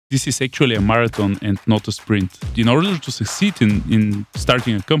this is actually a marathon and not a sprint. In order to succeed in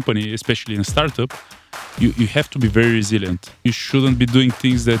starting a company, especially in a startup, you have to be very resilient. You shouldn't be doing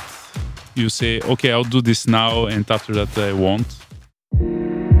things that you say, okay, I'll do this now, and after that I won't.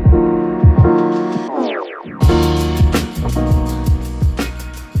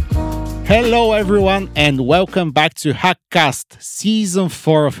 Hello everyone and welcome back to HackCast, Season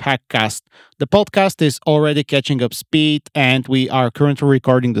 4 of HackCast. The podcast is already catching up speed and we are currently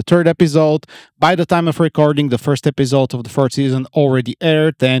recording the third episode. By the time of recording, the first episode of the fourth season already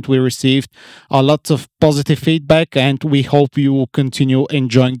aired and we received a lot of positive feedback, and we hope you will continue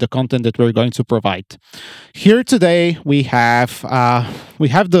enjoying the content that we're going to provide. Here today we have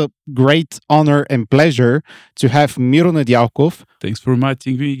the great honor and pleasure to have Miroslav Nedyalkov. Thanks for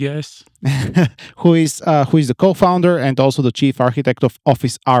inviting me, guys. who is the co-founder and also the chief architect of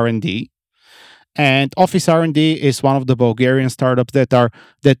Office R&D. And Office R&D is one of the Bulgarian startups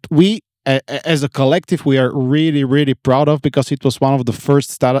that we as a collective we are really, really proud of, because it was one of the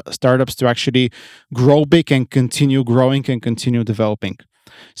first startups to actually grow big and continue growing and continue developing.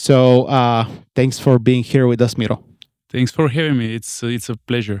 So thanks for being here with us, Miro. Thanks for having me. It's a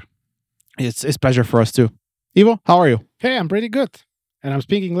pleasure. It's a pleasure for us too. Ivo, how are you? Hey, I'm pretty good. And I'm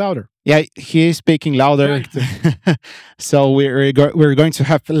speaking louder. Yeah, he is speaking louder. So we're going to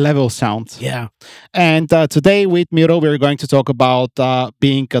have level sound. Yeah. And today with Miro, we're going to talk about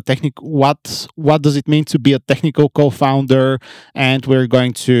being a technical. What does it mean to be a technical co-founder? And we're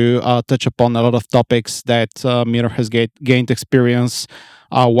going to touch upon a lot of topics that Miro has gained experience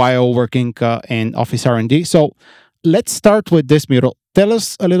while working in Office R&D. So let's start with this, Miro. Tell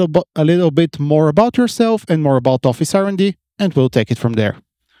us a little bit more about yourself and more about Office R&D, and we'll take it from there.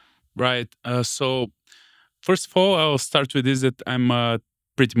 Right. So first of all, I'll start with this, that I'm a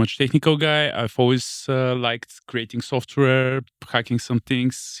pretty much technical guy. I've always liked creating software, hacking some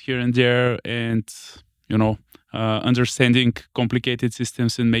things here and there, and, understanding complicated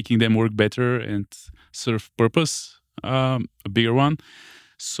systems and making them work better and serve purpose, a bigger one.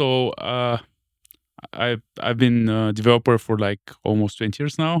 So I've been a developer for like almost 20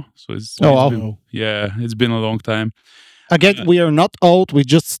 years now. So it's been a long time. Again, we are not old. We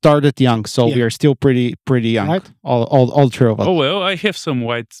just started young, so we are still pretty young. Right? All three of us. Oh well, I have some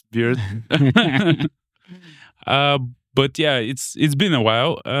white beard. But yeah, it's been a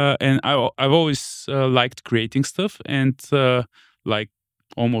while, and I've always liked creating stuff. And like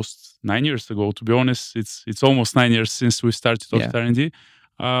almost 9 years ago, to be honest, it's almost 9 years since we started Office R&D.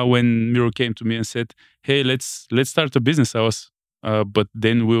 When Miro came to me and said, "Hey, let's start a business," I was. But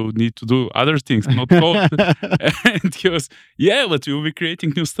then we'll need to do other things, not code. And he was, yeah, but we'll be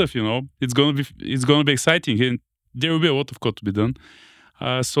creating new stuff. It's gonna be exciting, and there will be a lot of code to be done.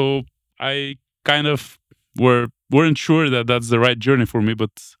 So I kind of weren't sure that that's the right journey for me.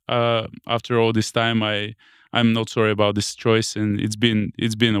 But after all this time, I'm not sorry about this choice, and it's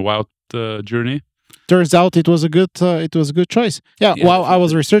been a wild journey. Turns out it was a good choice. Yeah. While I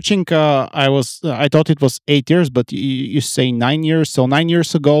was researching, I thought it was 8 years, but you say 9 years. So 9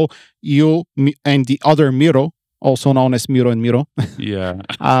 years ago, you and the other Miro, also known as Miro and Miro,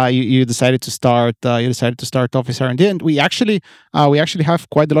 you decided to start. Office R&D, and we actually have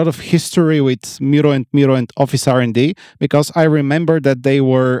quite a lot of history with Miro and Office R&D, because I remember that they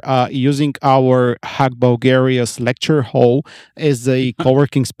were using our Hack Bulgaria's lecture hall as a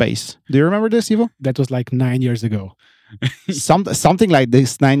co-working space. Do you remember this, Ivo? That was like 9 years ago. Something like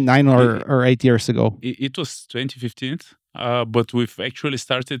this, nine or 8 years ago. It was 2015. But we've actually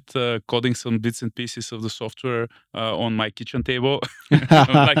started coding some bits and pieces of the software on my kitchen table,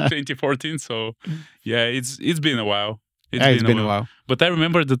 like 2014. So yeah, it's been a while. It's been a while. But I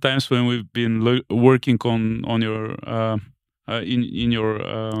remember the times when we've been working on your in your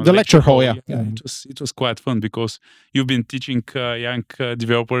the lecture hall. Yeah. It was quite fun, because you've been teaching young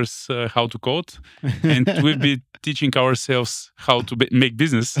developers how to code, and we've been teaching ourselves how to make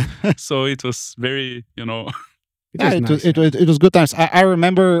business. So it was very, It was good times. I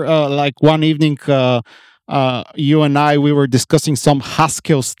remember like one evening, you and we were discussing some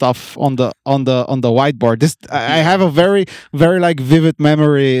Haskell stuff on the whiteboard. I have a very, very like vivid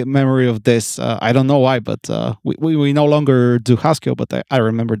memory of this. I don't know why, but we no longer do Haskell, but I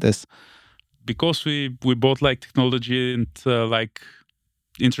remember this. Because we both like technology and like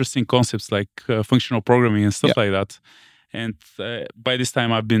interesting concepts like functional programming and stuff like that. And by this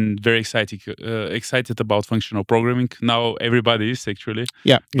time, I've been very excited about functional programming. Now everybody is actually.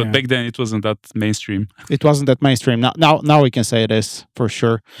 Yeah. But back then, it wasn't that mainstream. It wasn't that mainstream. Now we can say it is for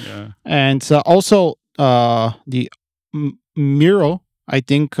sure. Yeah. And also the Miro, I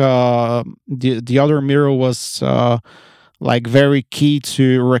think the other Miro was like very key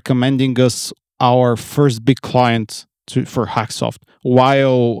to recommending us our first big client for Hacksoft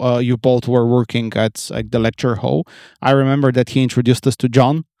while you both were working at the lecture hall. I remember that he introduced us to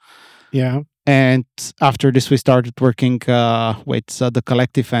John. Yeah. And after this, we started working with the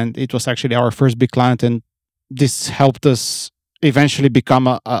collective, and it was actually our first big client. And this helped us eventually become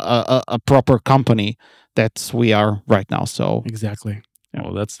a proper company that we are right now. So Exactly. Yeah.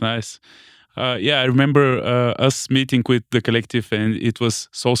 Oh, that's nice. I remember us meeting with the collective, and it was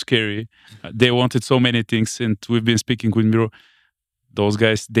so scary. They wanted so many things, and we've been speaking with Miro. Those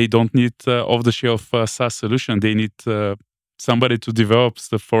guys, they don't need off-the-shelf SaaS solution. They need somebody to develop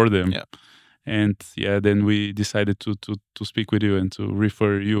stuff for them. Yeah. And then we decided to speak with you and to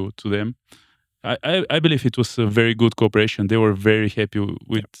refer you to them. I believe it was a very good cooperation. They were very happy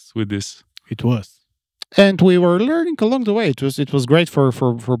with this. It was. And we were learning along the way. It was great for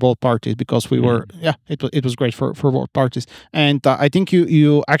both parties because we were it was great for both parties. And I think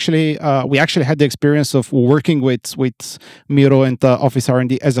you actually we actually had the experience of working with Miro and Office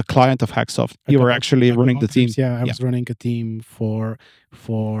R&D as a client of Hacksoft. You were actually running the team. I was running a team for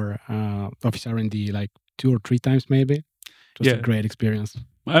Office R&D like 2 or 3 times maybe. It was a great experience.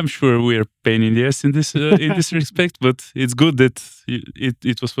 I'm sure we are pain in the ass in this in this respect, but it's good that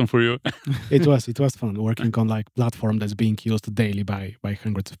it was fun for you. It was fun working on like platform that's being used daily by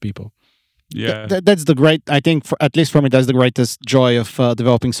hundreds of people. Yeah, that's the great. I think at least for me, that's the greatest joy of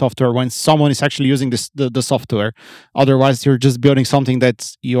developing software when someone is actually using the software. Otherwise, you're just building something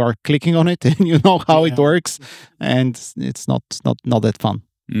that you are clicking on it and you know how it works, and it's not that fun.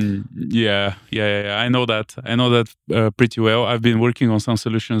 Yeah. I know that. Pretty well. I've been working on some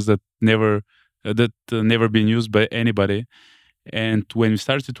solutions that never been used by anybody. And when we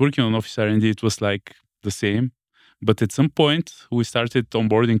started working on Office R&D, it was like the same. But at some point, we started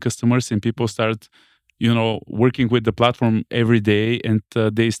onboarding customers, and people start, working with the platform every day, and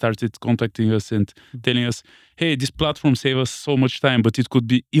they started contacting us and telling us, "Hey, this platform saves us so much time, but it could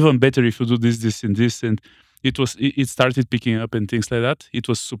be even better if you do this, this, and this." And it started picking up and things like that. It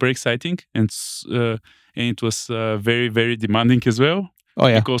was super exciting, and it was very, very demanding as well. Oh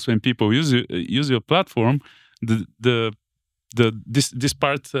yeah, because when people use your platform, this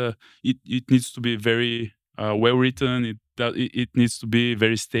part it needs to be very well written. It needs to be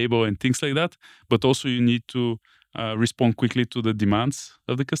very stable and things like that. But also you need to respond quickly to the demands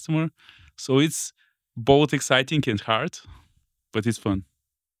of the customer. So it's both exciting and hard, but it's fun.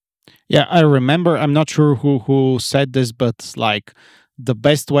 Yeah, I remember. I'm not sure who said this, but like the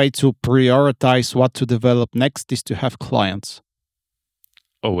best way to prioritize what to develop next is to have clients.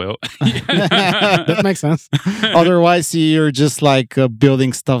 Oh well, that makes sense. Otherwise, you're just like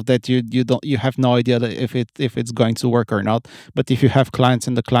building stuff that you have no idea that if it's going to work or not. But if you have clients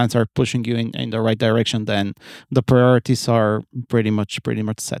and the clients are pushing you in the right direction, then the priorities are pretty much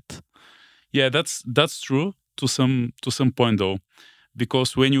set. Yeah, that's true to some point though.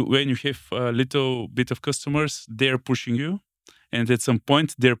 Because when you have a little bit of customers, they're pushing you, and at some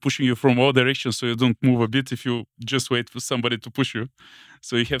point they're pushing you from all directions, so you don't move a bit if you just wait for somebody to push you.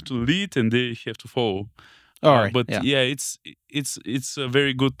 So you have to lead, and they have to follow. All right, but it's a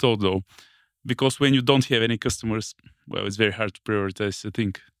very good thought though, because when you don't have any customers, well, it's very hard to prioritize, I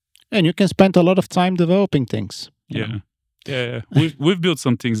think. And you can spend a lot of time developing things. Yeah. We've built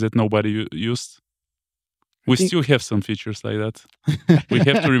some things that nobody used. We still have some features like that. We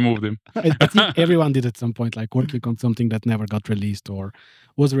have to remove them. I think everyone did at some point, like working on something that never got released or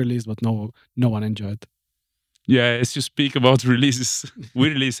was released, but no one enjoyed. Yeah, as you speak about releases, we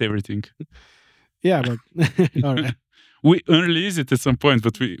release everything. Yeah, but all right. We unrelease it at some point,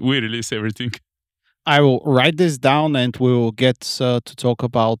 but we release everything. I will write this down, and we will get to talk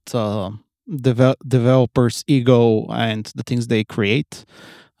about developers' ego and the things they create.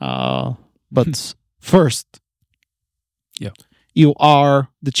 But first, you are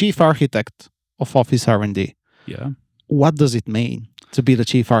the chief architect of Office R&D. Yeah. What does it mean to be the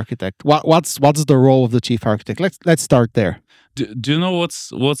chief architect? What's the role of the chief architect? Let's start there. Do you know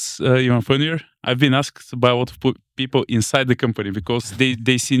what's even funnier? I've been asked by a lot of people inside the company because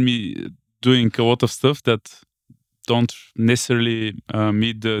they see me doing a lot of stuff that don't necessarily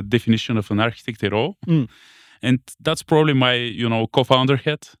meet the definition of an architect at all. And that's probably my co-founder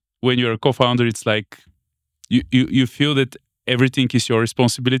hat. When you're a co-founder, it's like you feel that everything is your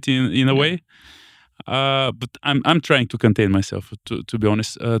responsibility in a way. But I'm trying to contain myself, to be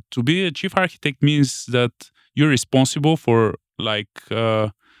honest. To be a chief architect means that you're responsible for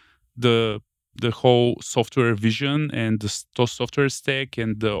the whole software vision and the software stack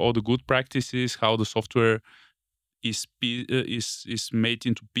and all the good practices, how the software is made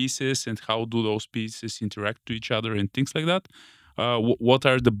into pieces, and how do those pieces interact to each other and things like that. What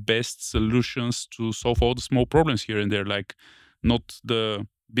are the best solutions to solve all the small problems here and there, like not the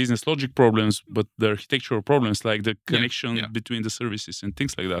business logic problems, but the architectural problems, like the connection between the services and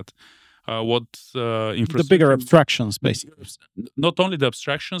things like that. What the bigger abstractions, basically. Not only the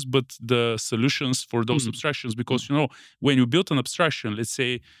abstractions, but the solutions for those abstractions. Because when you build an abstraction, let's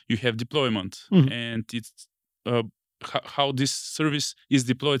say you have deployment, and it's how this service is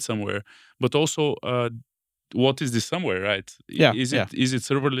deployed somewhere, but also what is this somewhere, right? Is it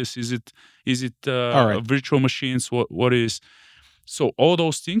serverless? Is it virtual machines? What is? So all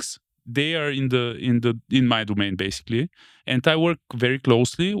those things, they are in my domain basically, and I work very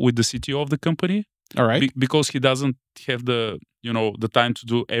closely with the CTO of the company. All right, because he doesn't have the time to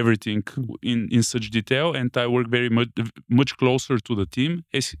do everything in such detail, and I work very much closer to the team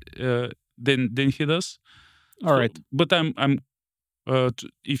than he does. All right, but I'm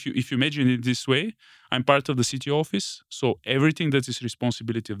if you imagine it this way, I'm part of the CTO office, so everything that is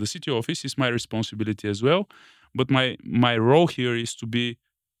responsibility of the CTO office is my responsibility as well. But my role here is to be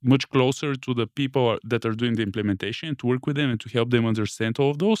much closer to the people that are doing the implementation, to work with them and to help them understand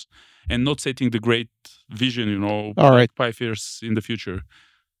all of those, and not setting the great vision, all right, 5 years in the future.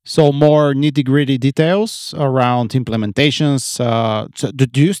 So more nitty-gritty details around implementations. So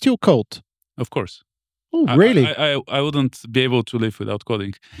do you still code? Of course. Oh, really? I wouldn't be able to live without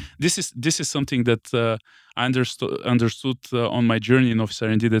coding. This is something that I understood on my journey in Office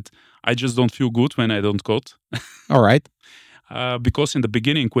R&D, that I just don't feel good when I don't code. All right. Because in the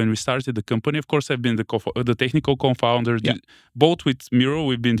beginning, when we started the company, of course, I've been the technical co-founder. Yeah. Both with Miro,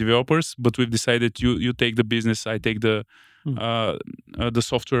 we've been developers, but we've decided you take the business, I take the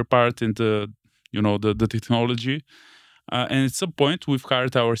software part and the technology. And at some point, we've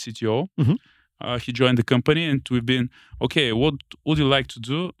hired our CTO. Mm-hmm. He joined the company, and we've been, okay, what would you like to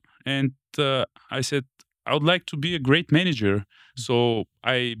do? And I said, I would like to be a great manager. So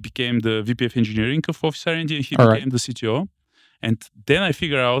I became the VP of engineering of Office R&D, and he became the CTO. And then I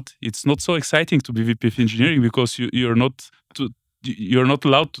figured out it's not so exciting to be VP of engineering, because you're not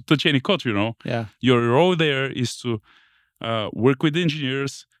allowed to touch any code. Yeah. Your role there is to work with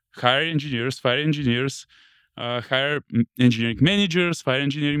engineers, hire engineers, fire engineers, hire engineering managers, fire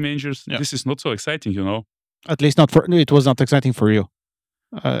engineering managers. Yeah. This is not so exciting, At least it was not exciting for you,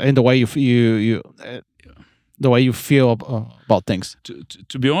 in the way the way you feel about things.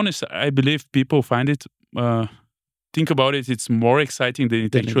 To be honest, I believe people find it. Think about it; it's more exciting than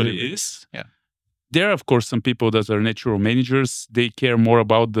it actually is. Yeah. There are, of course, some people that are natural managers. They care more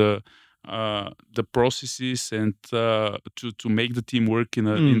about the processes and to make the team work in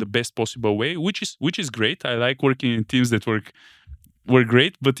the best possible way, which is great. I like working in teams that work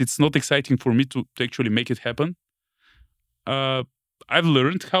great, but it's not exciting for me to actually make it happen. I've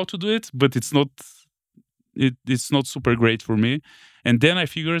learned how to do it, but it's not super great for me. And then I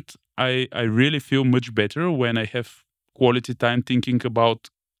figured I really feel much better when I have quality time thinking about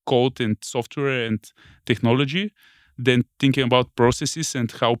code and software and technology than thinking about processes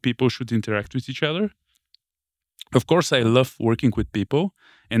and how people should interact with each other. Of course, I love working with people,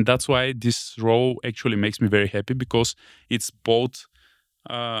 and that's why this role actually makes me very happy, because it's both.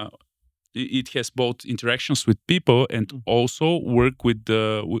 It has both interactions with people and also work with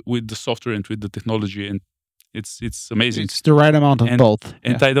the software and with the technology, and it's amazing. It's the right amount of both,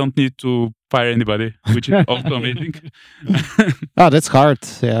 and I don't need to fire anybody, which is also amazing. Oh, that's hard.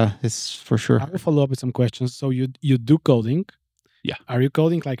 Yeah, it's for sure. I will follow up with some questions. So you do coding? Yeah. Are you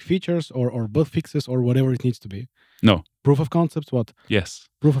coding like features or bug fixes or whatever it needs to be? No. Proof of concepts? What? Yes.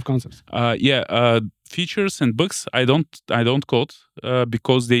 Proof of concepts. Features and bugs. I don't code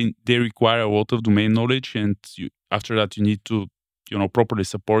because they require a lot of domain knowledge, and after that you need to properly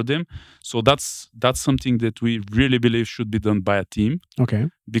support them. So that's something that we really believe should be done by a team. Okay.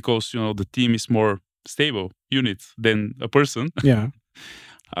 Because the team is more stable unit than a person. Yeah.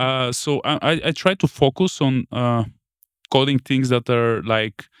 So I try to focus on coding things that are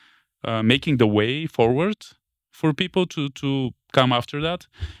like making the way forward for people to come after that.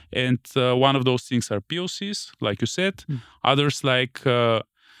 And one of those things are POCs, like you said. Others like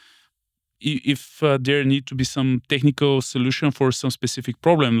if there need to be some technical solution for some specific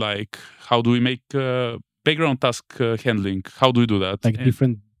problem, like how do we make background task handling? How do we do that? Like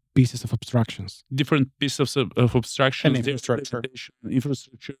different pieces of abstractions. Different pieces of abstractions. And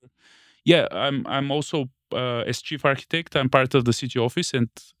infrastructure. Yeah, I'm also as chief architect, I'm part of the city office, and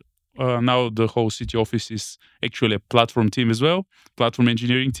now the whole city office is actually a platform team as well, platform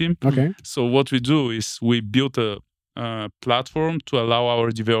engineering team. Okay. So what we do is we built a platform to allow our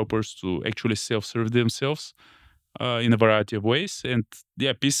developers to actually self-serve themselves in a variety of ways, and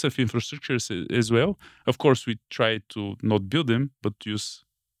pieces of infrastructure as well. Of course, we try to not build them, but use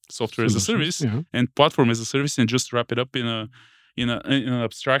software as a service and platform as a service, and just wrap it up in an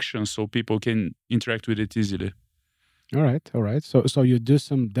abstraction so people can interact with it easily. All right. So you do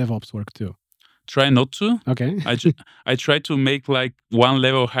some DevOps work too? Try not to. Okay. I try to make like one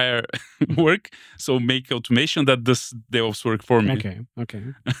level higher work, so make automation that does DevOps work for me. Okay.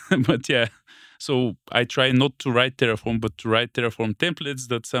 But so I try not to write Terraform, but to write Terraform templates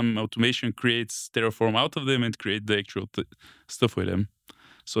that some automation creates Terraform out of them and create the actual stuff with them.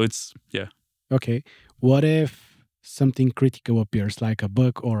 So it's Okay. What if something critical appears, like a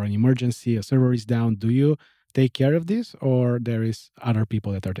bug or an emergency, a server is down? Do you take care of this, or there is other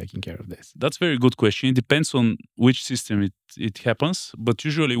people that are taking care of this? That's a very good question. It depends on which system it happens, but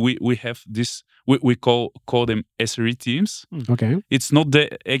usually we have this, we call them SRE teams. Okay. It's not the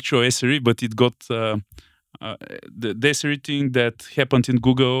actual SRE, but it got the SRE thing that happened in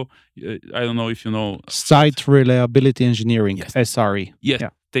Google. I don't know if you know. Site Reliability Engineering, SRE. Yes. Yeah.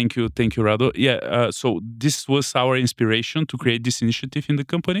 Thank you, Rado. So this was our inspiration to create this initiative in the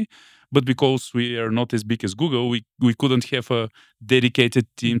company. But because we are not as big as Google, we couldn't have a dedicated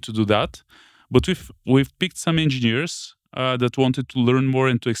team to do that. But we've picked some engineers that wanted to learn more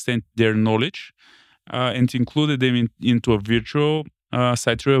and to extend their knowledge, and included them into a virtual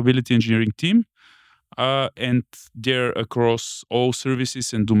site reliability engineering team. And they're across all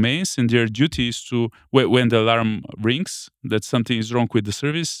services and domains, and their duty is to, when the alarm rings that something is wrong with the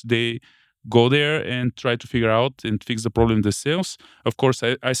service, they go there and try to figure out and fix the problem themselves. Of course,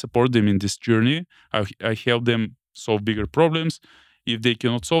 I support them in this journey. I help them solve bigger problems. If they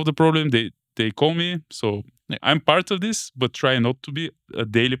cannot solve the problem, they call me. So I'm part of this, but try not to be a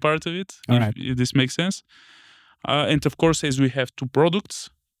daily part of it, if this makes sense. And of course, as we have two products,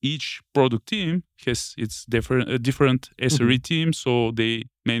 each product team has its different SRE team, so they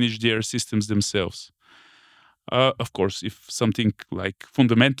manage their systems themselves. Of course, if something like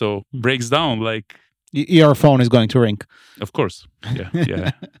fundamental breaks down, like your phone is going to ring. Of course,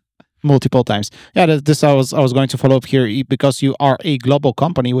 yeah. Multiple times. This I was going to follow up here, because you are a global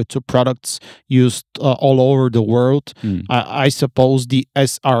company with two products used all over the world. I suppose the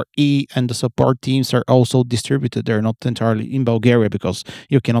SRE and the support teams are also distributed. They're not entirely in Bulgaria because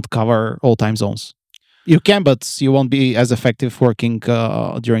you cannot cover all time zones. You can, but you won't be as effective working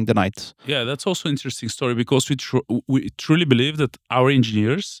during the night. Yeah, that's also an interesting story, because we truly believe that our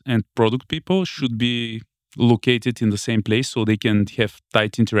engineers and product people should be located in the same place so they can have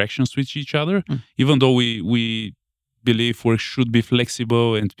tight interactions with each other. Even though we believe work should be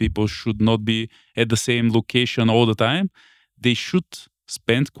flexible and people should not be at the same location all the time, they should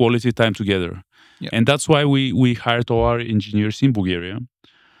spend quality time together. And that's why we hired all our engineers in Bulgaria.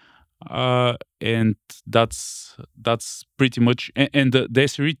 And that's pretty much, and the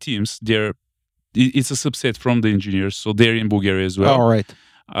SRE teams, it's a subset from the engineers, so they're in Bulgaria as well. All right.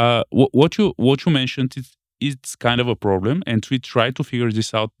 What you mentioned, it's kind of a problem, and we try to figure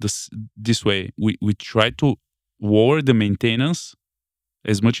this out this way. We try to lower the maintenance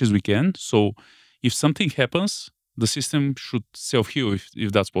as much as we can. So if something happens, the system should self-heal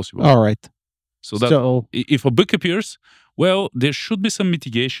if that's possible. All right. So if a bug appears, well, there should be some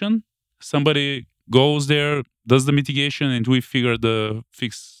mitigation. Somebody goes there, does the mitigation, and we figure the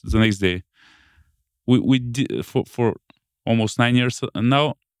fix the next day. We did for almost 9 years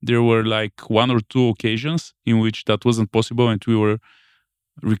now. There were like 1 or 2 occasions in which that wasn't possible, and we were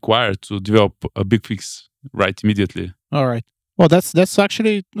required to develop a big fix right immediately. All right. Well, that's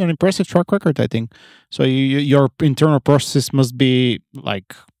actually an impressive track record, I think. So your internal process must be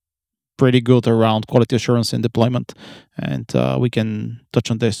like pretty good around quality assurance and deployment, and we can touch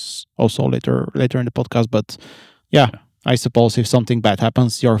on this also later in the podcast. But yeah, I suppose if something bad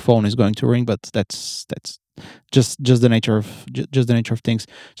happens, your phone is going to ring. But that's just the nature of things.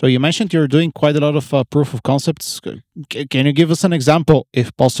 So you mentioned you're doing quite a lot of proof of concepts. Can you give us an example,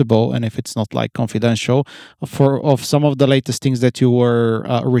 if possible, and if it's not like confidential, of some of the latest things that you were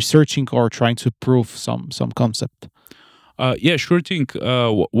researching or trying to prove some concept? Yeah, sure thing.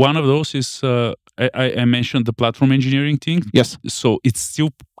 One of those is I mentioned the platform engineering thing. Yes. So it's still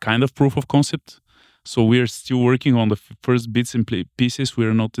kind of proof of concept. So we're still working on the first bits and pieces.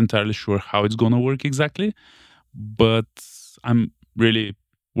 We're not entirely sure how it's going to work exactly, but I'm really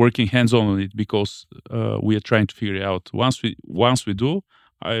working hands-on on it because we are trying to figure it out. Once we do,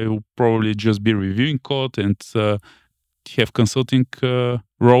 I will probably just be reviewing code and have consulting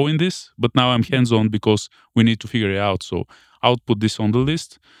role in this. But now I'm hands-on because we need to figure it out. So I'll put this on the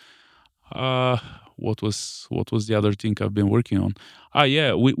list. what was the other thing I've been working on?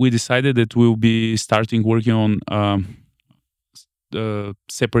 We decided that we'll be starting working on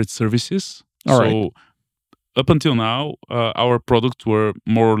separate services. All right. Up until now, our products were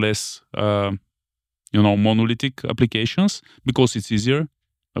more or less, monolithic applications because it's easier.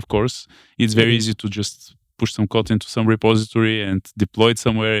 Of course, it's very easy to just push some code into some repository and deploy it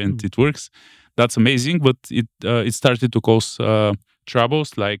somewhere, and it works. That's amazing, but it started to cause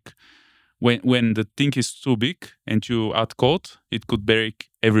troubles. Like when the thing is too big and you add code, it could break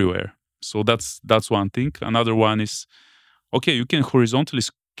everywhere. So that's one thing. Another one is, okay, you can horizontally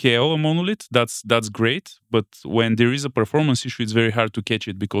scale a monolith. That's great, but when there is a performance issue, it's very hard to catch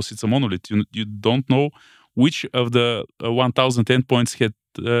it because it's a monolith. You don't know which of the 1,000 endpoints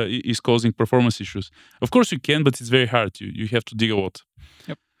is causing performance issues. Of course you can, but it's very hard. You have to dig a lot.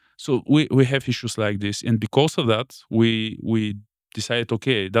 Yep. So we have issues like this, and because of that, we decided,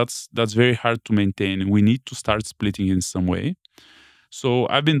 okay, that's very hard to maintain. We need to start splitting in some way. So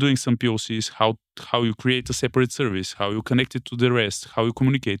I've been doing some POCs, how you create a separate service, how you connect it to the rest, how you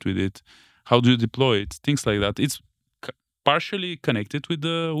communicate with it, how do you deploy it, things like that. It's partially connected with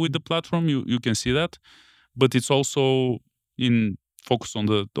the platform. You can see that, but it's also focused on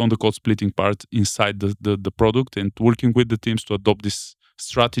the code splitting part inside the product and working with the teams to adopt these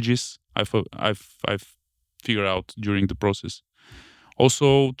strategies I've figured out during the process.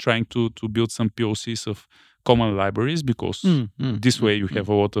 Also trying to build some POCs of common libraries because this way you have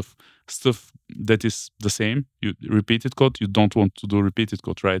a lot of stuff that is the same. You repeated code. You don't want to do repeated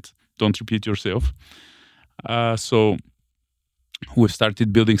code, right? Don't repeat yourself. So we've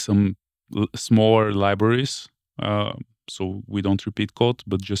started building some smaller libraries. So we don't repeat code,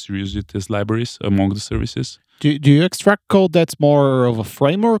 but just use it as libraries among the services. Do you extract code that's more of a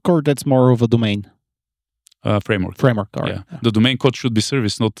framework or that's more of a domain? Framework. Framework, all right. Yeah. The domain code should be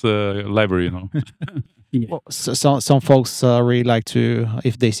service, not library, Yeah. Well, so some folks really like to,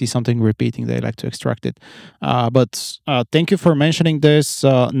 if they see something repeating, they like to extract it. But thank you for mentioning this.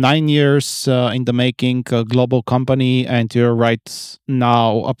 9 years in the making, a global company, and you're right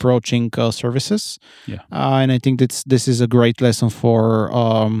now approaching services. Yeah. And I think this is a great lesson for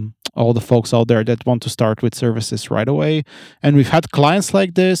all the folks out there that want to start with services right away. And we've had clients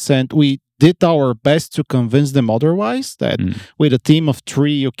like this, and we did our best to convince them otherwise, that with a team of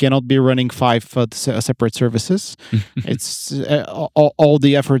 3, you cannot be running 5 separate services. It's all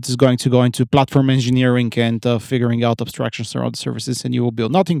the effort is going to go into platform engineering and figuring out abstractions around the services, and you will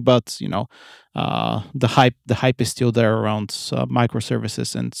build nothing but, the hype is still there around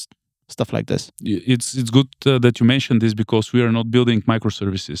microservices and stuff like this. It's good that you mentioned this because we are not building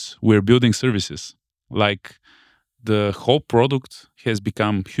microservices. We're building services. Like, the whole product has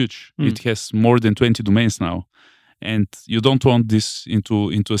become huge. It has more than 20 domains now, and you don't want this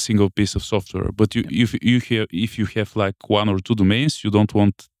into a single piece of software. But if you have like 1 or 2 domains, you don't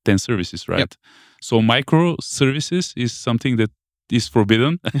want 10 services, right? Yep. So microservices is something that is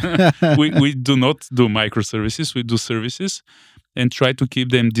forbidden. we do not do microservices. We do services and try to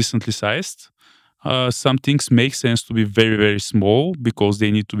keep them decently sized. Some things make sense to be very, very small because they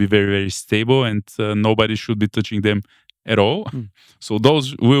need to be very, very stable, and nobody should be touching them at all. So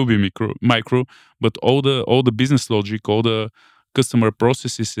those will be micro, but all the business logic, all the customer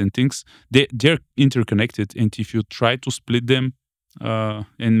processes and things, they're interconnected. And if you try to split them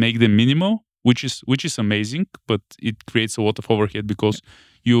and make them minimal, which is amazing, but it creates a lot of overhead because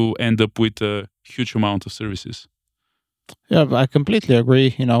you end up with a huge amount of services. Yeah, I completely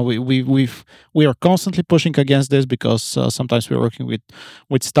agree. We are constantly pushing against this because sometimes we're working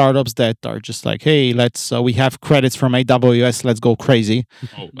with startups that are just like, hey, we have credits from AWS, let's go crazy.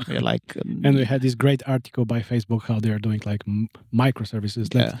 We're like, and we had this great article by Facebook how they are doing like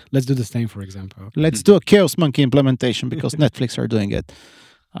microservices. Let's do the same, for example. Let's do a Chaos Monkey implementation because Netflix are doing it.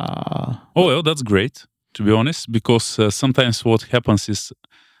 Well, that's great, to be honest, because sometimes what happens is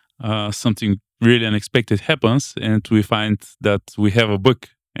something really unexpected happens, and we find that we have a bug,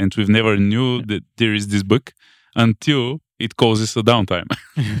 and we've never knew that there is this bug until it causes a downtime.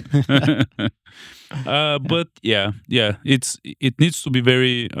 But it needs to be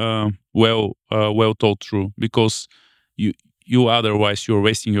very well thought through, because you otherwise you're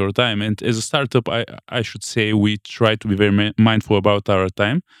wasting your time. And as a startup, I should say we try to be very mindful about our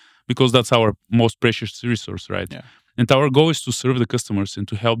time, because that's our most precious resource, right? Yeah. And our goal is to serve the customers and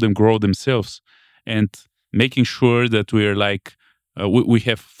to help them grow themselves, and making sure that we are like, we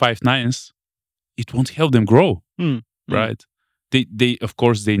have 5 nines, it won't help them grow, right? They of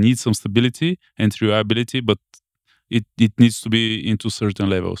course, they need some stability and reliability, but it needs to be into certain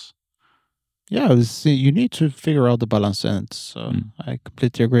levels. You need to figure out the balance, and I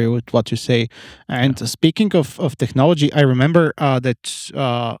completely agree with what you say. And speaking of technology, I remember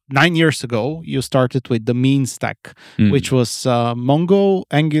that 9 years ago you started with the mean stack, which was Mongo,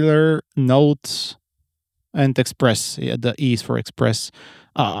 Angular, Node, and Express. Yeah, the E is for Express.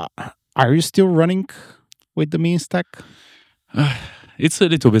 Are you still running with the mean stack? It's a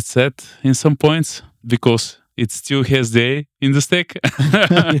little bit sad in some points because it still has the A in the stack.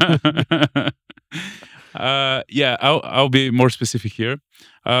 I'll be more specific here.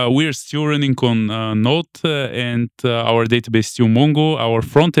 We are still running on Node and our database still Mongo. Our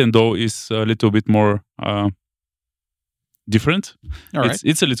front end though is a little bit more different.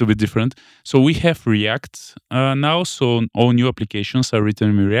 It's a little bit different. So we have React now. So all new applications are written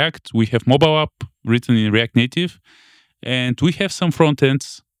in React. We have mobile app written in React Native. And we have some front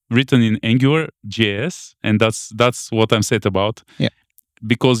ends written in Angular JS, and that's what I'm sad about. Yeah,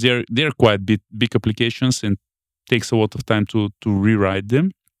 because they're quite big applications and takes a lot of time to rewrite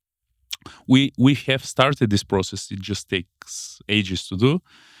them. We have started this process. It just takes ages to do,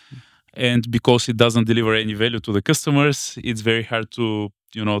 and because it doesn't deliver any value to the customers, it's very hard to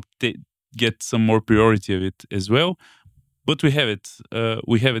get some more priority of it as well. But we have it.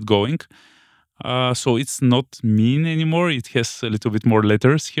 We have it going. So it's not mean anymore. It has a little bit more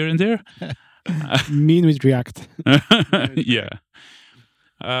letters here and there. Mean with React. Yeah.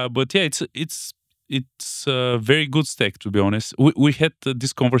 But yeah, it's a very good stack, to be honest. We had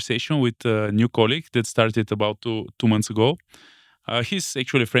this conversation with a new colleague that started about two months ago. He's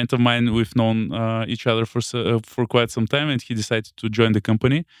actually a friend of mine. We've known each other for quite some time, and he decided to join the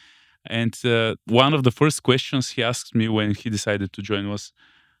company. And one of the first questions he asked me when he decided to join was,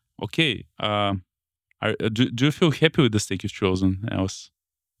 okay, do you feel happy with the stack you've chosen? And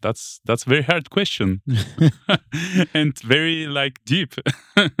that's a very hard question and very deep.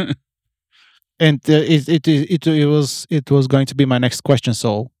 And it was going to be my next question.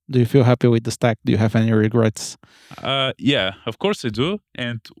 So, do you feel happy with the stack? Do you have any regrets? Yeah, of course I do.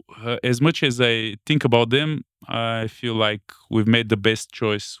 And as much as I think about them, I feel like we've made the best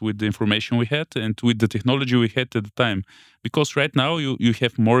choice with the information we had and with the technology we had at the time. Because right now you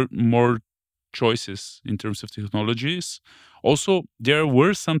have more choices in terms of technologies. Also, there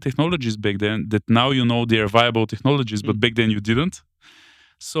were some technologies back then that now they are viable technologies, but back then you didn't.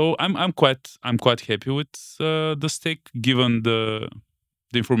 So I'm quite happy with the stack given the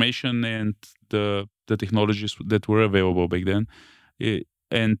information and the technologies that were available back then.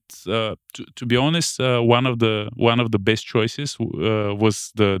 And to be honest, one of the best choices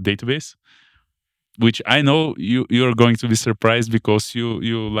was the database, which I know you're going to be surprised because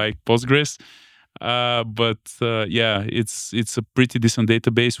you like Postgres. But it's a pretty decent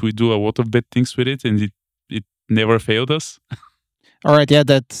database. We do a lot of bad things with it, and it never failed us. All right, yeah,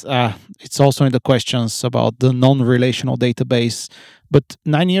 that it's also in the questions about the non-relational database. But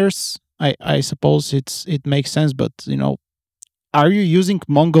 9 years, I suppose it makes sense. But are you using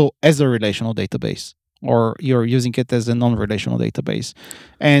Mongo as a relational database, or you're using it as a non-relational database?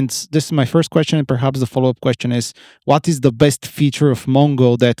 And this is my first question, and perhaps the follow-up question is, what is the best feature of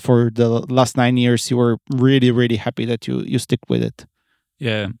Mongo that for the last 9 years you were really, really happy that you stick with it?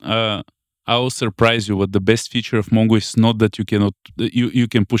 Yeah, I will surprise you, but the best feature of Mongo is not that you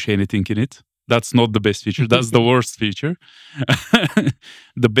can push anything in it. That's not the best feature. That's the worst feature.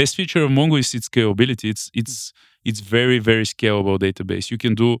 The best feature of Mongo is its scalability. It's very, very scalable database. You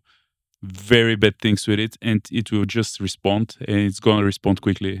can do very bad things with it, and it will just respond, and it's gonna respond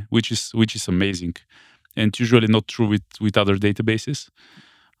quickly, which is amazing, and usually not true with other databases.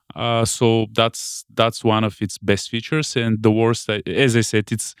 So that's one of its best features, and the worst, as I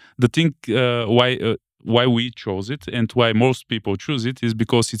said, it's the thing why we chose it and why most people choose it is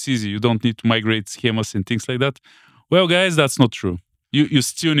because it's easy. You don't need to migrate schemas and things like that. Well, guys, that's not true. You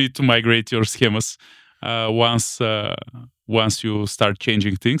still need to migrate your schemas once you start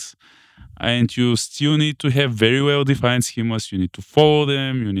changing things, and you still need to have very well defined schemas. You need to follow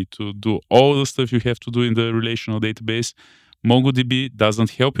them. You need to do all the stuff you have to do in the relational database. MongoDB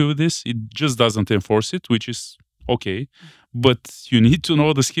doesn't help you with this. It just doesn't enforce it, which is okay. But you need to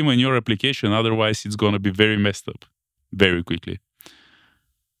know the schema in your application. Otherwise, it's going to be very messed up very quickly.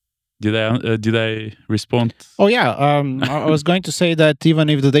 Did I respond? Oh, yeah. I was going to say that even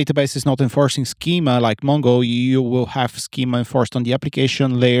if the database is not enforcing schema like Mongo, you will have schema enforced on the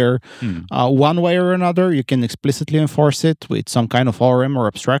application layer. One way or another, you can explicitly enforce it with some kind of ORM or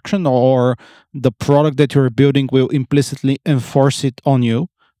abstraction, or the product that you're building will implicitly enforce it on you.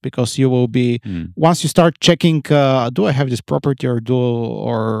 because you will be once you start checking, do I have this property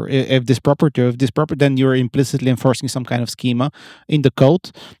or if this property, then you're implicitly enforcing some kind of schema in the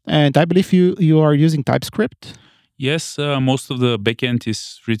code. And I believe you are using TypeScript. Yes, most of the backend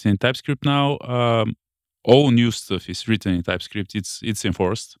is written in TypeScript now. All new stuff is written in TypeScript. It's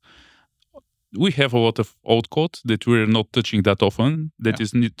enforced. We have a lot of old code that we're not touching that often. That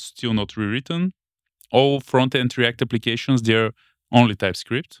is still not rewritten. All front-end React applications, they're only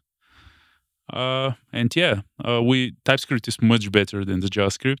TypeScript. TypeScript is much better than the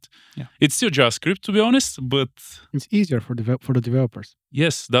JavaScript. Yeah. It's still JavaScript, to be honest, but it's easier for the developers.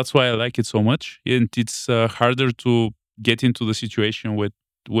 Yes, that's why I like it so much. And it's harder to get into the situation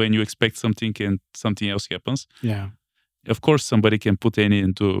when you expect something and something else happens. Yeah. Of course, somebody can put any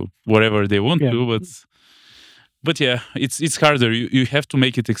into whatever they want to, but yeah, it's harder. You have to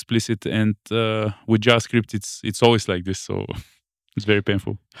make it explicit, and with JavaScript, it's always like this. So it's very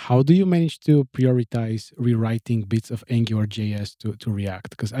painful. How do you manage to prioritize rewriting bits of AngularJS to React?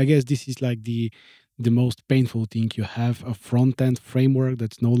 Because I guess this is like the most painful thing. You have a front-end framework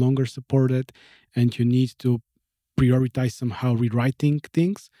that's no longer supported, and you need to prioritize somehow rewriting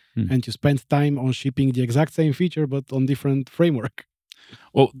things, and you spend time on shipping the exact same feature but on different framework.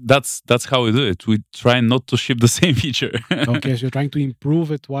 Well, that's how we do it. We try not to ship the same feature. Okay, so you're trying to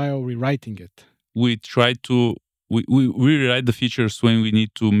improve it while rewriting it. We try to we rewrite the features when we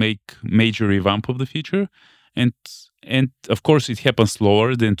need to make major revamp of the feature, and of course it happens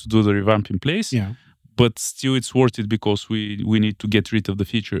slower than to do the revamp in place. Yeah. But still, it's worth it because we need to get rid of the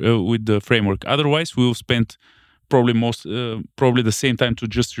feature with the framework. Otherwise, we will spend probably the same time to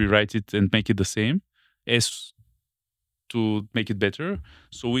just rewrite it and make it the same as to make it better.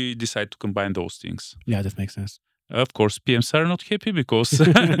 So we decide to combine those things. Yeah, that makes sense. Of course, PMs are not happy because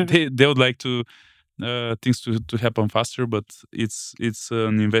they would like to things to happen faster, but it's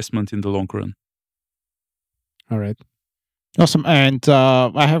an investment in the long run. All right. Awesome. And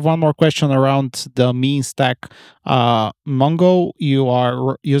I have one more question around the mean stack. Mongo, you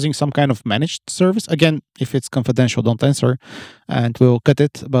are using some kind of managed service. Again, if it's confidential, don't answer and we'll cut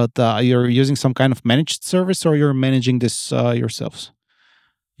it. But you're using some kind of managed service, or you're managing this yourselves?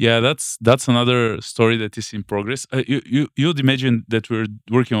 Yeah, that's another story that is in progress. You'd imagine that we're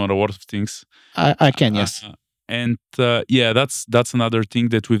working on a lot of things. I can, yes. That's another thing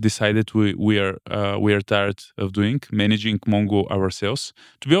that we've decided we are tired of doing, managing Mongo ourselves.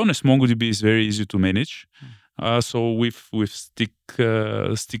 To be honest, MongoDB is very easy to manage, so we've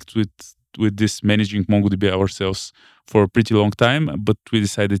sticked with this managing MongoDB ourselves for a pretty long time. But we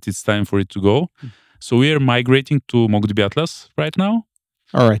decided it's time for it to go. So we are migrating to MongoDB Atlas right now.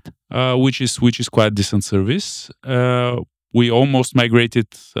 All right, which is quite a decent service. We almost migrated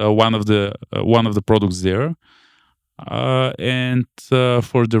one of the products there. And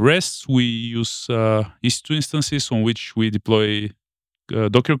for the rest, we use EC2 instances on which we deploy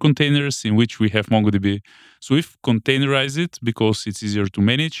Docker containers in which we have MongoDB. So we've containerized it because it's easier to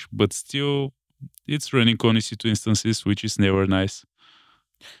manage, but still it's running on EC2 instances, which is never nice.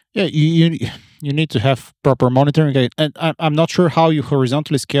 Yeah, you need to have proper monitoring. And I'm not sure how you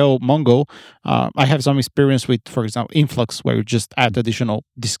horizontally scale Mongo. I have some experience with, for example, Influx, where you just add additional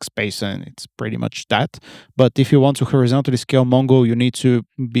disk space and it's pretty much that. But if you want to horizontally scale Mongo, you need to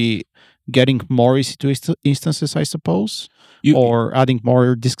be getting more EC2 instances, I suppose, or adding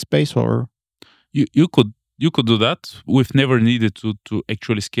more disk space, or... You could do that. We've never needed to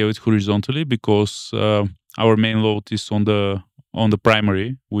actually scale it horizontally because our main load is on the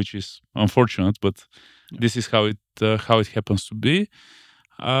primary, which is unfortunate, but this is how it happens to be.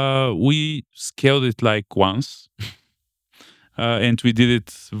 We scaled it like once, and we did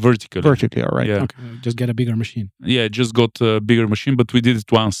it vertically. Vertically, all right. Yeah. Okay. Just get a bigger machine. Yeah, just got a bigger machine, but we did it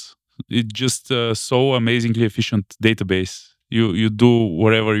once. It just so amazingly efficient database. You do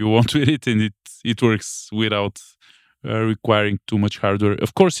whatever you want with it, and it works without requiring too much hardware.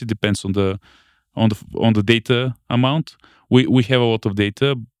 Of course, it depends on the data amount. We have a lot of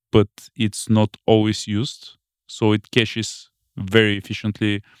data, but it's not always used. So it caches very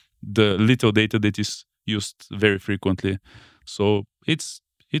efficiently the little data that is used very frequently. So it's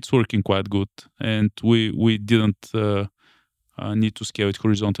working quite good. And we didn't need to scale it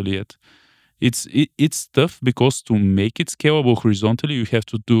horizontally yet. It's tough because to make it scalable horizontally, you have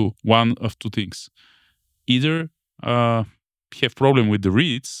to do one of two things. Either have problem with the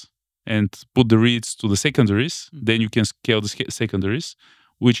reads and put the reads to the secondaries, then you can scale the secondaries,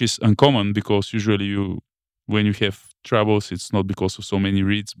 which is uncommon because usually when you have troubles, it's not because of so many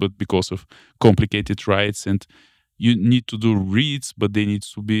reads, but because of complicated writes, and you need to do reads, but they need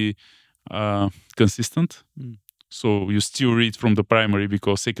to be consistent. So you still read from the primary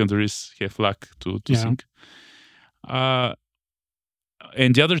because secondaries have lag to sync. And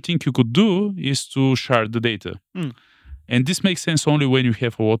the other thing you could do is to shard the data. And this makes sense only when you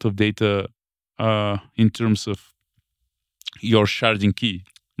have a lot of data in terms of your sharding key,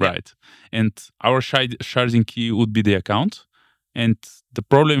 right? And our sharding key would be the account. And the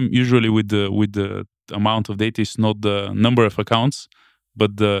problem usually with the amount of data is not the number of accounts,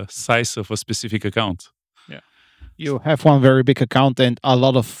 but the size of a specific account. You have one very big account and a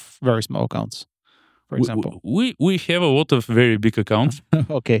lot of very small accounts, for example. We have a lot of very big accounts.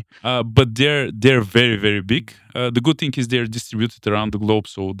 Okay. But they're very, very big. The good thing is they're distributed around the globe,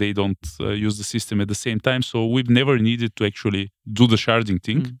 so they don't use the system at the same time. So we've never needed to actually do the sharding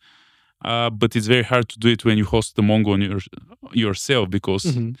thing. But it's very hard to do it when you host the Mongo on yourself because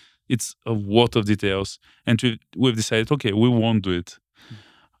it's a lot of details. And we've decided, okay, we won't do it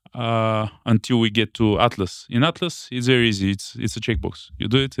until we get to Atlas. In Atlas, it's very easy. It's a checkbox. You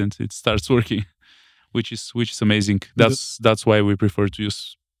do it and it starts working, which is amazing. That's why we prefer to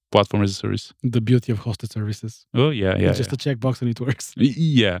use platform as a service. The beauty of hosted services. Oh yeah. It's just a checkbox and it works.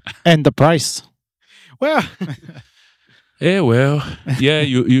 Yeah. And the price. Well.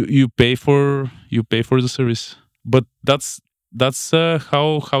 You pay for the service, but that's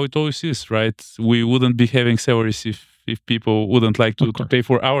how it always is, right? We wouldn't be having salaries if people wouldn't like to pay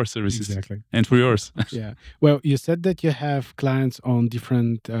for our services and for yours. Yeah. Well, you said that you have clients on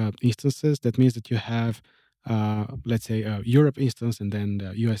different instances. That means that you have, let's say, a Europe instance and then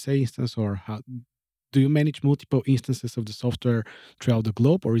the USA instance, or how do you manage multiple instances of the software throughout the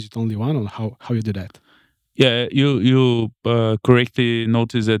globe, or is it only one, or how you do that? Yeah, you correctly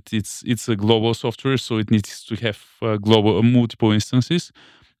notice that it's a global software, so it needs to have global multiple instances.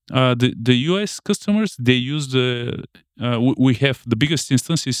 The US customers, they use we have the biggest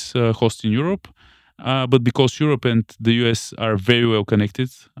instance is hosted in Europe, but because Europe and the US are very well connected,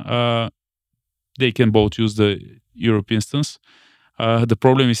 they can both use the Europe instance. The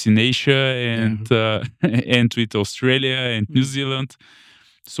problem is in Asia and and with Australia and New Zealand.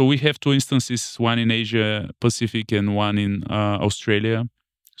 So we have two instances, one in Asia Pacific and one in Australia.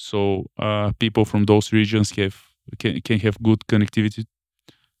 So people from those regions can have good connectivity.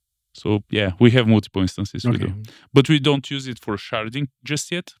 So yeah, we have multiple instances. We do. But we don't use it for sharding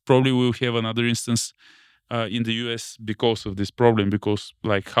just yet. Probably we'll have another instance in the US because of this problem, because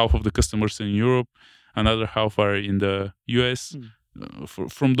like half of the customers in Europe, another half are in the US.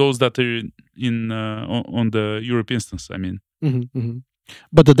 From those that are on the Europe instance, I mean.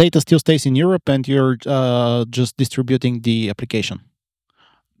 But the data still stays in Europe, and you're just distributing the application.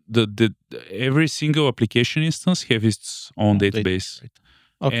 Every single application instance have its own database,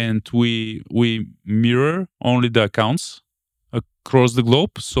 right. And we mirror only the accounts across the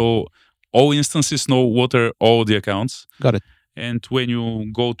globe. So all instances know what are all the accounts. Got it. And when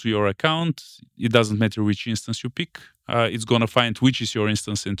you go to your account, it doesn't matter which instance you pick. It's gonna find which is your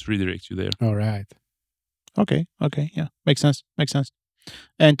instance and redirect you there. All right. Okay. Yeah, makes sense.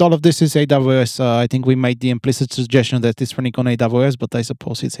 And all of this is AWS. I think we made the implicit suggestion that it's running on AWS, but I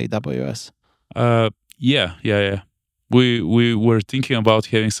suppose it's AWS. Yeah. We were thinking about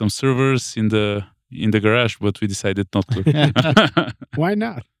having some servers in the garage, but we decided not to. Why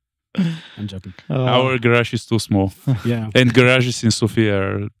not? I'm joking. Our garage is too small. Yeah. And garages in Sofia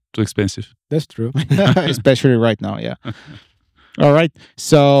are too expensive. That's true. Especially right now, yeah. All right.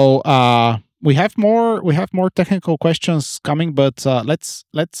 So we have more technical questions coming, but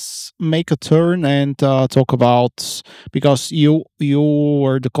let's make a turn and talk about, because you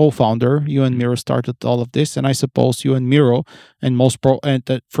were the co-founder, you and Miro started all of this, and I suppose you and Miro and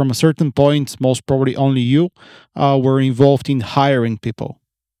from a certain point, most probably only you were involved in hiring people.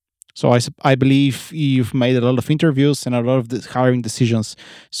 So I believe you've made a lot of interviews and a lot of the hiring decisions.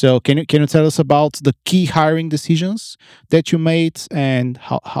 So can you tell us about the key hiring decisions that you made, and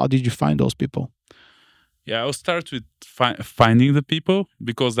how did you find those people? Yeah, I'll start with finding the people,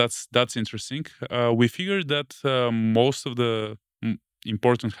 because that's interesting. We figured that most of the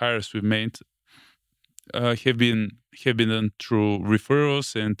important hires we've made have been done through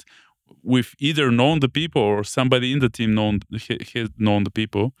referrals, and we've either known the people or somebody in the team had known the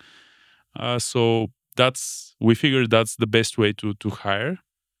people. So we figured that's the best way to hire.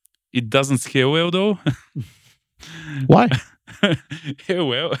 It doesn't scale well though. Why? Yeah,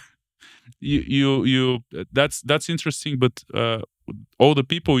 well, that's interesting, but all the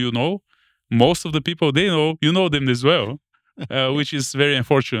people most of the people they know, you know them as well, which is very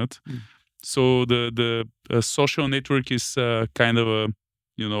unfortunate. So the social network is kind of a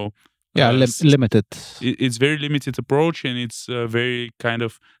limited. It's very limited approach, and it's very kind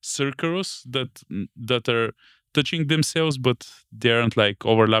of circles that are touching themselves, but they aren't like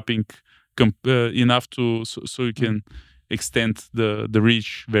overlapping enough so you can extend the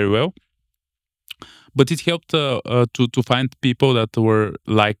reach very well. But it helped to find people that were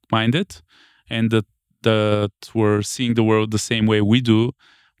like-minded and that were seeing the world the same way we do,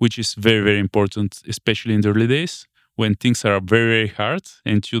 which is very, very important, especially in the early days when things are very, very hard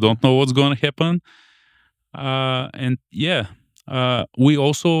and you don't know what's going to happen. We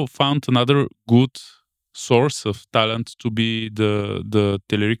also found another good source of talent to be the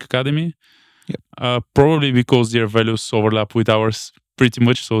Telerik Academy. Yep. Probably because their values overlap with ours pretty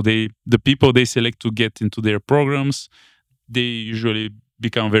much. So the people they select to get into their programs, they usually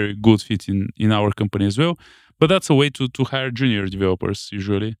become very good fit in our company as well. But that's a way to hire junior developers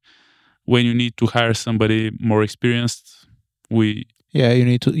usually. When you need to hire somebody more experienced, you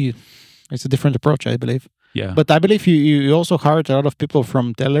need to. It's a different approach, I believe. Yeah. But I believe you also hired a lot of people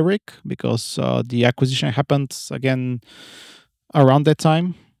from Telerik because the acquisition happened again around that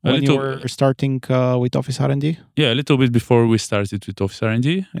time when you were starting with Office R&D. Yeah, a little bit before we started with Office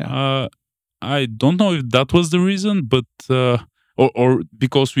R&D. Yeah. I don't know if that was the reason, but or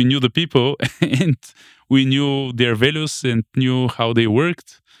because we knew the people and we knew their values and knew how they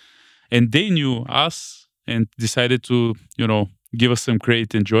worked, and they knew us and decided to give us some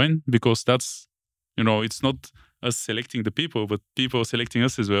credit and join, because that's it's not us selecting the people, but people selecting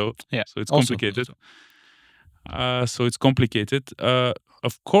us as well. Yeah. So it's complicated. So it's complicated.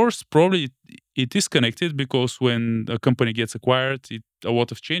 Of course, probably it is connected because when a company gets acquired, a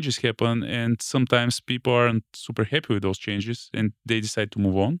lot of changes happen, and sometimes people aren't super happy with those changes and they decide to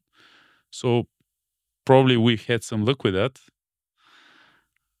move on. So probably we had some luck with that.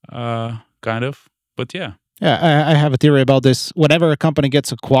 Kind of. But yeah. Yeah, I have a theory about this. Whenever a company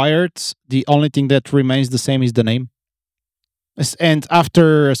gets acquired, the only thing that remains the same is the name. And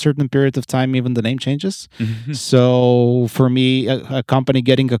after a certain period of time, even the name changes. So for me, a company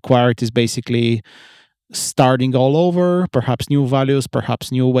getting acquired is basically starting all over, perhaps new values,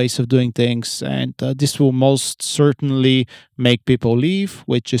 perhaps new ways of doing things. And this will most certainly make people leave,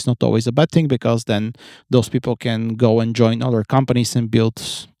 which is not always a bad thing, because then those people can go and join other companies and build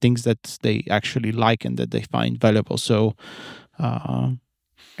things that they actually like and that they find valuable. So, and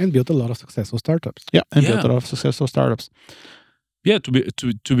build a lot of successful startups. Yeah, and build a lot of successful startups. Yeah,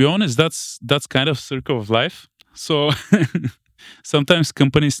 to be honest, that's kind of circle of life. So sometimes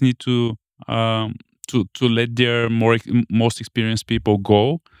companies need to let their most experienced people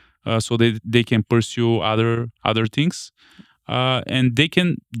go, so they can pursue other things, and they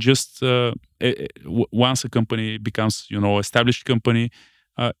can just once a company becomes established company,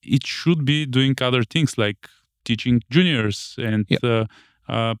 it should be doing other things like teaching juniors and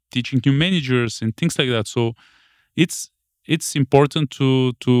teaching new managers and things like that. So it's important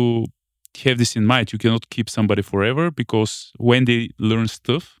to have this in mind. You cannot keep somebody forever, because when they learn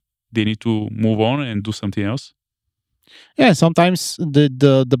stuff, they need to move on and do something else. Yeah, sometimes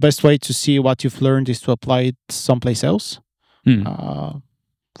the best way to see what you've learned is to apply it someplace else.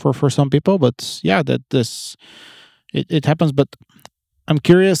 For some people, but yeah, it happens. But I'm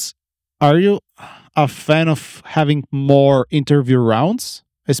curious, are you a fan of having more interview rounds,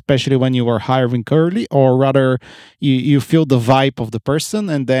 especially when you are hiring early, or rather you feel the vibe of the person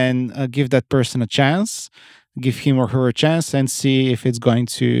and then give that person a chance, give him or her a chance and see if it's going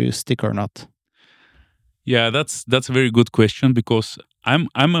to stick or not? Yeah, that's a very good question, because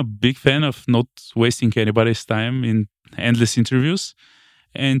I'm a big fan of not wasting anybody's time in endless interviews.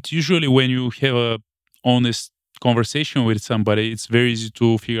 And usually when you have a honest conversation with somebody, it's very easy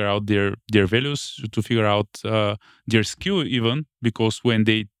to figure out their values, to figure out their skill even, because when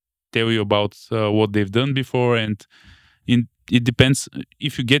they tell you about what they've done before, and it depends,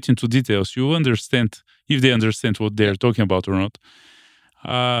 if you get into details, you understand if they understand what they're talking about or not.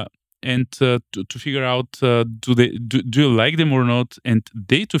 And to figure out do you like them or not, and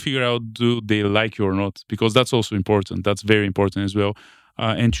they to figure out do they like you or not, because that's also important. That's very important as well.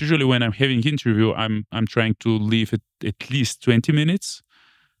 And usually when I'm having interview, I'm trying to leave it at least 20 minutes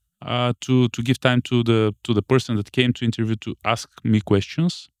to give time to the person that came to interview to ask me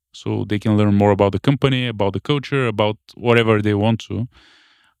questions, so they can learn more about the company, about the culture, about whatever they want to.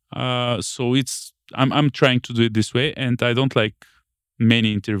 So I'm trying to do it this way, and I don't like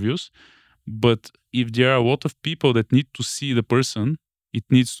many interviews. But if there are a lot of people that need to see the person, it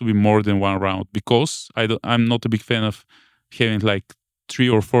needs to be more than one round, because I'm not a big fan of having like 3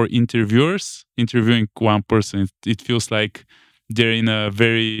 or 4 interviewers interviewing one person. It feels like they're in a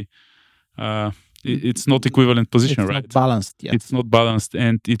very it's not equivalent position, right? It's not balanced yet. It's not balanced,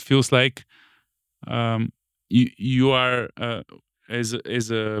 and it feels like you are as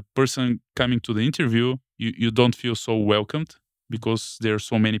a person coming to the interview, you don't feel so welcomed because there are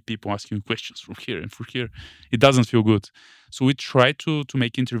so many people asking you questions from here and from here. It doesn't feel good. So we try to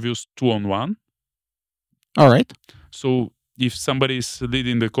make interviews 2-on-1. All right. So if somebody is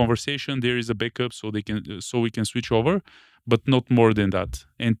leading the conversation, there is a backup so we can switch over, but not more than that.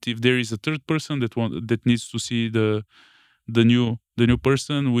 And if there is a third person that needs to see the new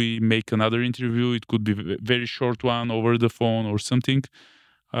person, we make another interview. It could be a very short one over the phone or something.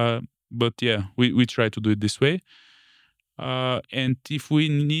 But yeah, we try to do it this way. And if we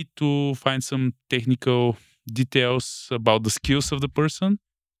need to find some technical details about the skills of the person,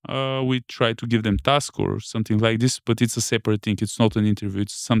 we try to give them task or something like this, but it's a separate thing. It's not an interview.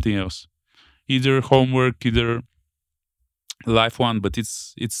 It's something else. Either homework, either live one, but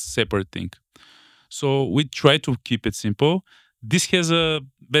it's separate thing. So we try to keep it simple. This has a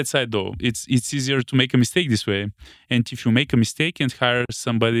bad side though. It's easier to make a mistake this way. And if you make a mistake and hire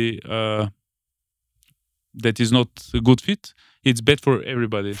somebody that is not a good fit, it's bad for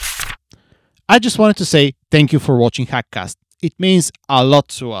everybody. I just wanted to say thank you for watching HackCast. It means a lot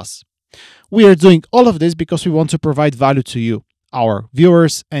to us. We are doing all of this because we want to provide value to you, our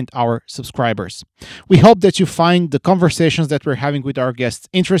viewers and our subscribers. We hope that you find the conversations that we're having with our guests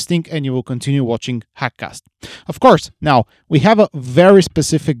interesting and you will continue watching HackCast. Of course, now we have a very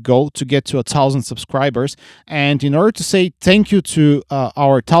specific goal to get to 1,000 subscribers, and in order to say thank you to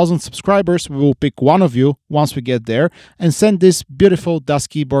our 1,000 subscribers, we will pick one of you once we get there and send this beautiful Das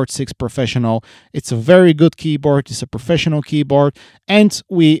Keyboard 6 Professional. It's a very good keyboard, it's a professional keyboard, and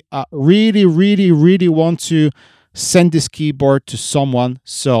we really want to send this keyboard to someone.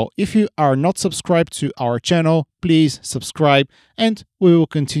 So if you are not subscribed to our channel, please subscribe and we will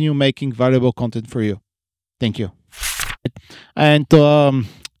continue making valuable content for you. Thank you. And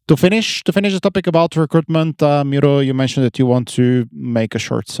to finish the topic about recruitment, Miro, you mentioned that you want to make a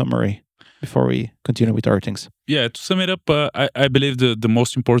short summary before we continue with our things. Yeah, to sum it up, I believe the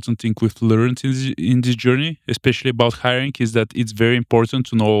most important thing we've learned in this journey, especially about hiring, is that it's very important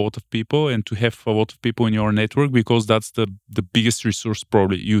to know a lot of people and to have a lot of people in your network, because that's the biggest resource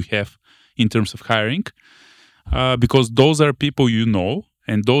probably you have in terms of hiring. Because those are people you know,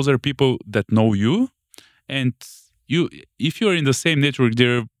 and those are people that know you. And if you're in the same network,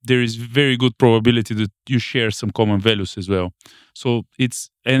 there is very good probability that you share some common values as well. So it's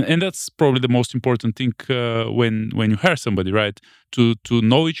and that's probably the most important thing when you hire somebody, right? To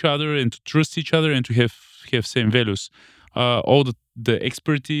know each other and to trust each other and to have same values. All the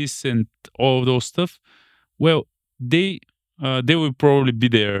expertise and all of those stuff. Well, they will probably be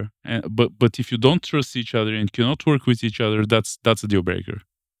there, but if you don't trust each other and cannot work with each other, that's a deal breaker.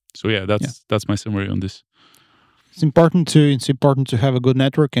 So yeah, that's my summary on this. It's important to have a good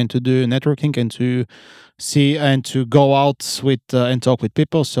network and to do networking and to see and to go out with and talk with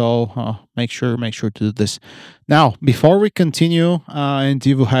people. So make sure to do this. Now, before we continue, and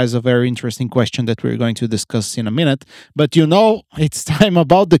Ivo has a very interesting question that we're going to discuss in a minute. But it's time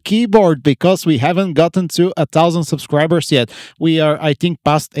about the keyboard because we haven't gotten to 1,000 subscribers yet. We are, I think,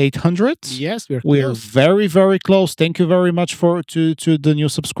 past 800. Yes, we are very, very close. Thank you very much to the new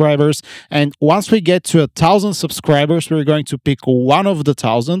subscribers. And once we get to 1,000 subscribers, we're going to pick one of the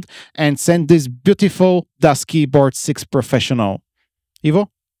 1,000 and send this beautiful Das Keyboard 6 Professional.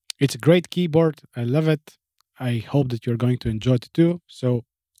 Ivo? It's a great keyboard. I love it. I hope that you're going to enjoy it too. So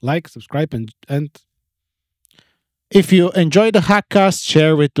like, subscribe, and if you enjoy the HackCast,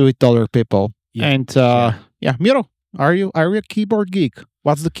 share it with other people. Yeah. And Miro, are you a keyboard geek?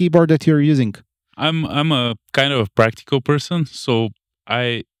 What's the keyboard that you're using? I'm a kind of a practical person, so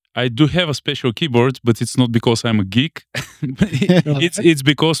I do have a special keyboard, but it's not because I'm a geek. it's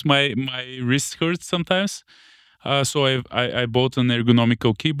because my wrist hurts sometimes. So I bought an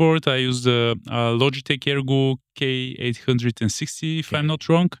ergonomical keyboard. I use the Logitech Ergo K860, if I'm not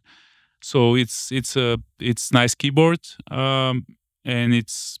wrong. So it's nice keyboard, and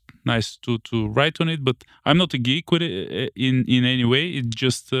it's nice to write on it. But I'm not a geek with it in any way. It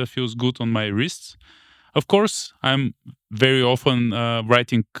just feels good on my wrists. Of course, I'm very often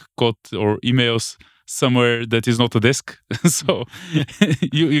writing code or emails somewhere that is not a desk. So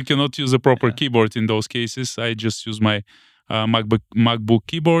you cannot use a proper keyboard in those cases. I just use my MacBook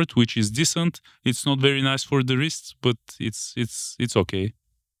keyboard, which is decent. It's not very nice for the wrists, but it's okay.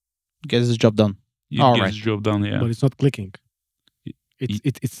 Gets the job done. It gets the job done, yeah. But it's not clicking.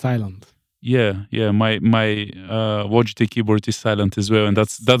 It's silent. Yeah. My Logitech keyboard is silent as well, and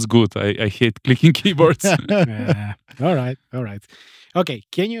that's good. I hate clicking keyboards. All right. Okay,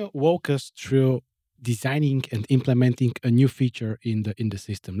 can you walk us through designing and implementing a new feature in the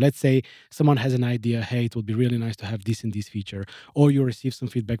system. Let's say someone has an idea, hey, it would be really nice to have this and this feature, or you receive some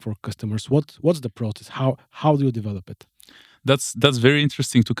feedback from customers. What's the process? How do you develop it? That's very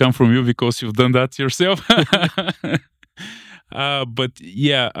interesting to come from you because you've done that yourself. But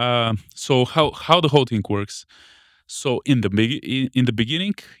yeah, so how the whole thing works. So in the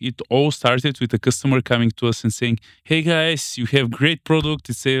beginning, it all started with a customer coming to us and saying, "Hey guys, you have great product.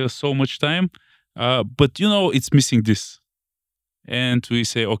 It saves us so much time, but it's missing this." And we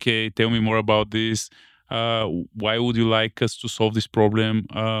say, "Okay, tell me more about this. Why would you like us to solve this problem?"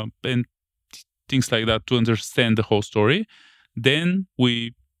 And things like that to understand the whole story. Then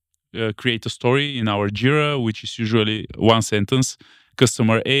we create a story in our Jira, which is usually one sentence.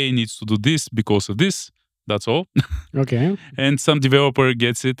 Customer A needs to do this because of this. That's all. Okay. And some developer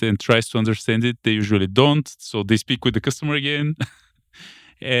gets it and tries to understand it. They usually don't. So they speak with the customer again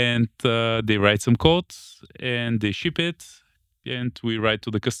and they write some code and they ship it. And we write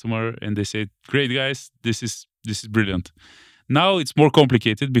to the customer and they say, "Great guys, this is brilliant." Now it's more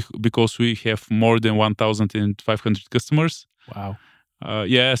complicated because we have more than 1,500 customers. Wow.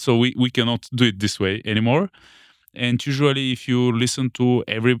 Yeah, so we cannot do it this way anymore. And usually, if you listen to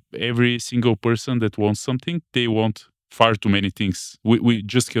every single person that wants something, they want far too many things. We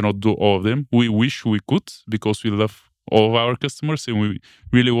just cannot do all of them. We wish we could because we love all of our customers and we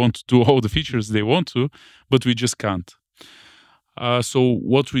really want to do all the features they want to, but we just can't. So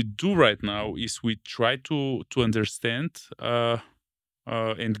what we do right now is we try to understand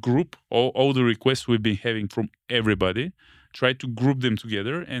and group all the requests we've been having from everybody, try to group them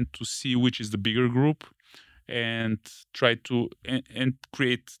together and to see which is the bigger group and try to and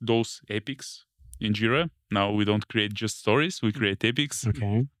create those epics in Jira. Now we don't create just stories, we create epics.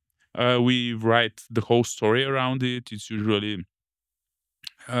 Okay. We write the whole story around it. It's usually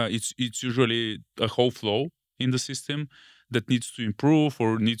a whole flow in the system that needs to improve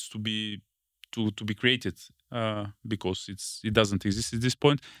or needs to be created because it doesn't exist at this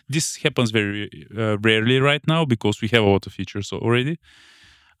point. This happens very rarely right now because we have a lot of features already.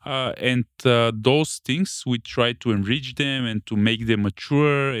 And those things, we try to enrich them and to make them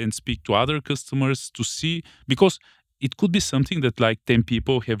mature and speak to other customers to see, because it could be something that like 10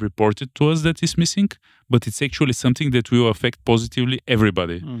 people have reported to us that is missing, but it's actually something that will affect positively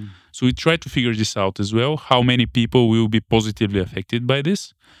everybody. So we try to figure this out as well, how many people will be positively affected by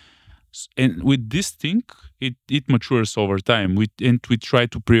this. And with this thing, it matures over time. We try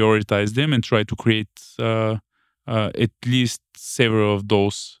to prioritize them and try to create at least several of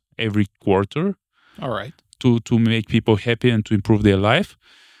those every quarter. All right. To make people happy and to improve their life.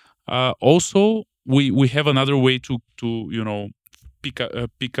 Also, we have another way to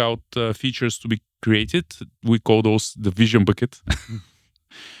pick out features to be created. We call those the vision bucket.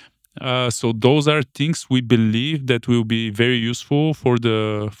 So those are things we believe that will be very useful for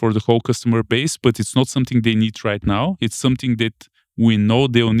the whole customer base, but it's not something they need right now. It's something that we know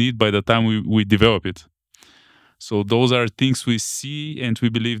they'll need by the time we develop it. So those are things we see and we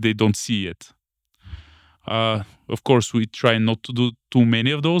believe they don't see yet. Of course, we try not to do too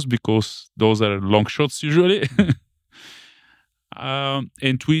many of those because those are long shots usually.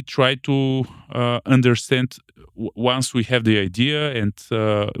 And we try to understand once we have the idea and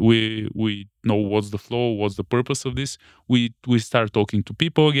we know what's the flow, what's the purpose of this. We start talking to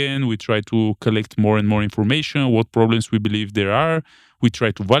people again. We try to collect more and more information, what problems we believe there are. We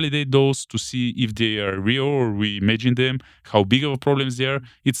try to validate those to see if they are real or we imagine them, how big of a problems they are.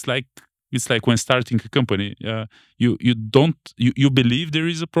 It's like when starting a company. You believe there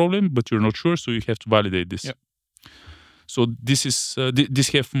is a problem, but you're not sure, so you have to validate this. Yep. So this is this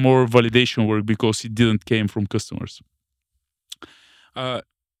have more validation work because it didn't came from customers.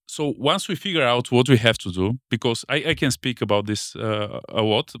 So once we figure out what we have to do, because I can speak about this a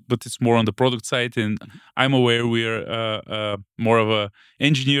lot, but it's more on the product side, and I'm aware we're more of a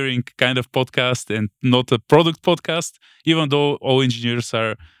engineering kind of podcast and not a product podcast, even though all engineers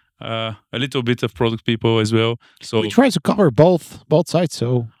are a little bit of product people as well. So we try to cover both sides.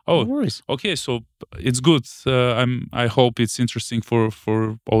 So no worries. Okay, so it's good. I hope it's interesting for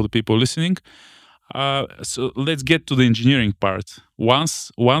all the people listening. So let's get to the engineering part.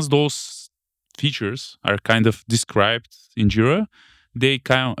 Once those features are kind of described in Jira, they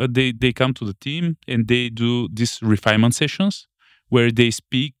come to the team and they do these refinement sessions where they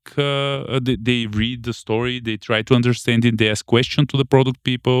speak, they read the story, they try to understand it, they ask questions to the product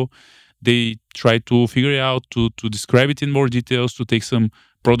people, they try to figure it out, to describe it in more details, to take some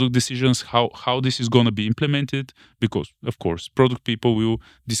product decisions, how this is going to be implemented, because, of course, product people will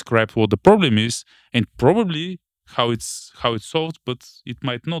describe what the problem is, and probably how it's solved, but it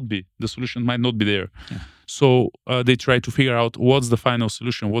might not be. The solution might not be there. Yeah. So they try to figure out what's the final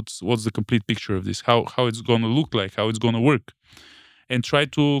solution, what's the complete picture of this, how it's going to look like, how it's going to work, and try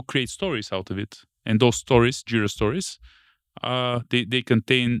to create stories out of it. And those stories, Jira stories, they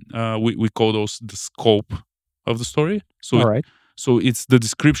contain we call those the scope of the story. So all right. So it's the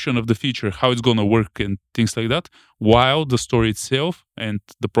description of the feature, how it's going to work and things like that, while the story itself and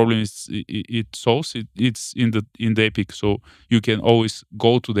the problem it solves, it's in the epic. So you can always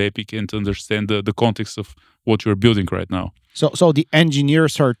go to the epic and understand the context of what you're building right now. So the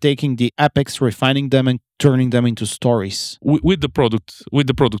engineers are taking the epics, refining them, and turning them into stories with the product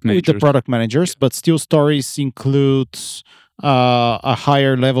managers. With the product managers, but still stories include a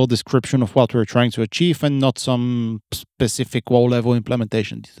higher level description of what we're trying to achieve, and not some specific low level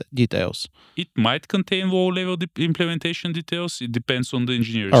implementation details. It might contain low level implementation details. It depends on the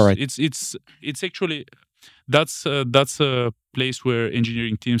engineers. All right. It's actually that's a place where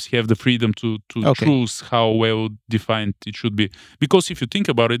engineering teams have the freedom to choose how well defined it should be. Because if you think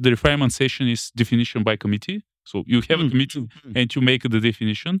about it, the refinement session is definition by committee. So you have a committee and you make the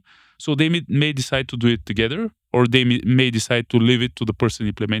definition. So they may decide to do it together, or they may decide to leave it to the person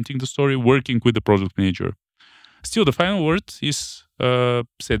implementing the story, working with the product manager. Still, the final word is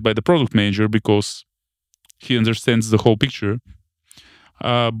said by the product manager because he understands the whole picture.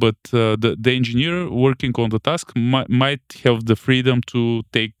 But the engineer working on the task might have the freedom to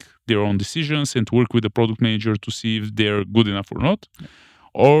take their own decisions and work with the product manager to see if they're good enough or not.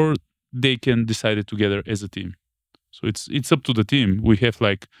 Or they can decide it together as a team. So it's up to the team. We have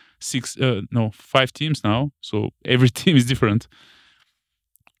like 5 teams now. So every team is different.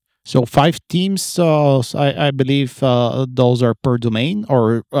 So 5 teams, I believe those are per domain,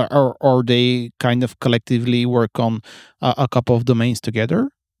 or they kind of collectively work on a couple of domains together,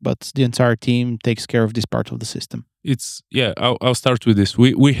 but the entire team takes care of this part of the system. I'll start with this.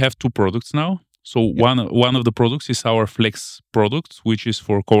 We have 2 products now. So one of the products is our Flex product, which is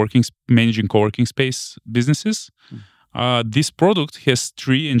for managing co-working space businesses. This product has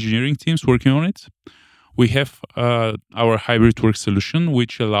 3 engineering teams working on it. We have our hybrid work solution,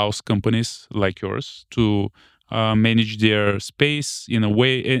 which allows companies like yours to manage their space in a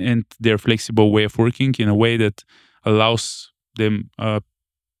way and their flexible way of working in a way that allows them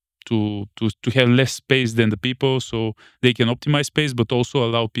to have less space than the people, so they can optimize space, but also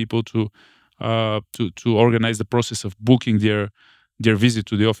allow people to organize the process of booking their visit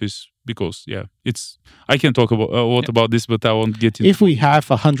to the office. Because I can talk about a lot about this, but I won't get into. If we have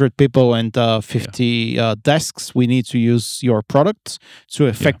 100 people and 50 desks, we need to use your product to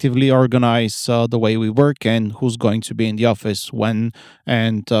effectively organize the way we work and who's going to be in the office when,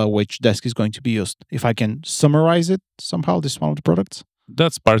 and which desk is going to be used. If I can summarize it somehow, this is one of the products.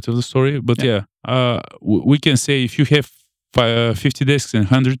 That's part of the story, but we can say if you have 50 desks and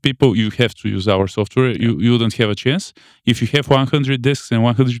 100 people, you have to use our software. You don't have a chance. If you have 100 desks and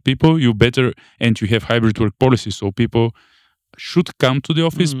 100 people, you better, and you have hybrid work policy, so people should come to the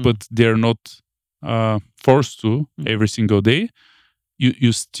office, but they're not forced to every single day.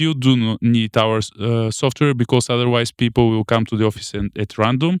 You still do not need our software, because otherwise people will come to the office at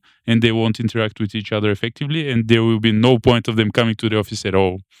random and they won't interact with each other effectively, and there will be no point of them coming to the office at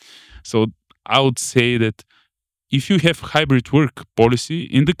all. So I would say that if you have hybrid work policy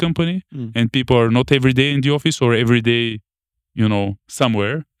in the company and people are not every day in the office or every day,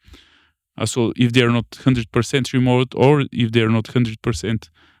 somewhere, so if they're not 100% remote, or if they're not 100%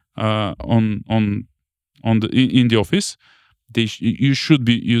 in the office, you should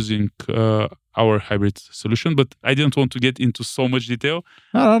be using our hybrid solution. But I didn't want to get into so much detail.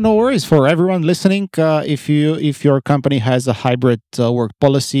 No worries. For everyone listening, if your company has a hybrid work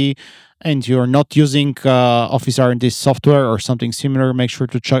policy and you're not using Office R&D software or something similar, make sure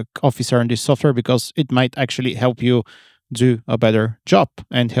to check Office R&D software, because it might actually help you do a better job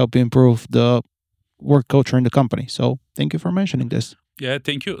and help you improve the work culture in the company. So thank you for mentioning this. Yeah,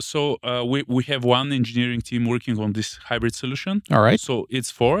 thank you. So we have one engineering team working on this hybrid solution. All right. So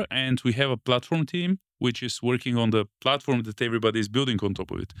it's 4, and we have a platform team which is working on the platform that everybody is building on top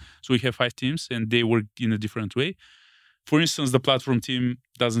of it. So we have 5 teams, and they work in a different way. For instance, the platform team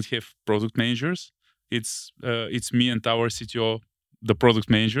doesn't have product managers. It's me and our CTO, the product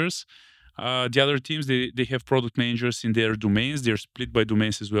managers. The other teams, they have product managers in their domains. They're split by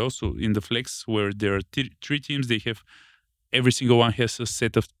domains as well. So in the Flex, where there are 3 teams, they have every single one has a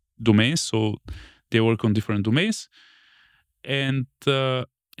set of domains. So they work on different domains. And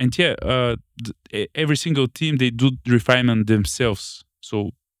every single team, they do refinement themselves. So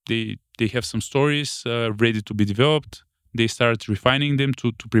they have some stories ready to be developed. They start refining them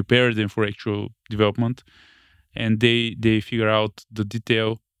to prepare them for actual development. and they figure out the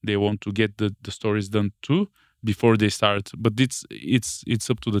detail they want to get the stories done too before they start. But it's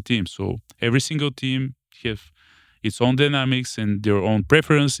up to the team. So every single team have its own dynamics and their own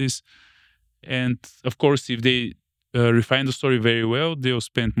preferences. And of course, if they refine the story very well, they'll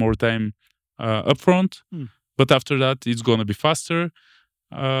spend more time upfront. But after that, it's gonna be faster.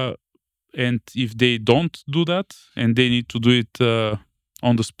 And if they don't do that, and they need to do it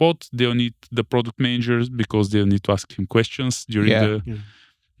on the spot, they'll need the product managers because they'll need to ask him questions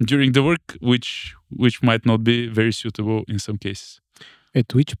during the work, which might not be very suitable in some cases.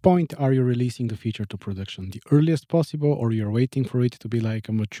 At which point are you releasing the feature to production? The earliest possible, or you're waiting for it to be like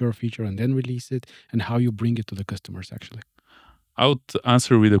a mature feature and then release it? And how you bring it to the customers actually? I would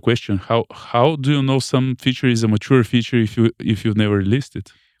answer with a question: How do you know some feature is a mature feature if you've never released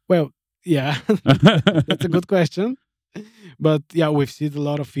it? Well, yeah, that's a good question. But yeah, we've seen a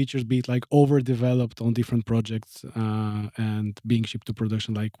lot of features be like overdeveloped on different projects and being shipped to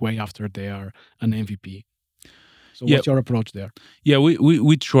production like way after they are an MVP. So what's your approach there? Yeah,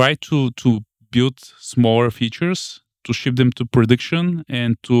 we try to build smaller features to ship them to production,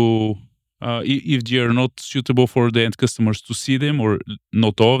 and to if they are not suitable for the end customers to see them, or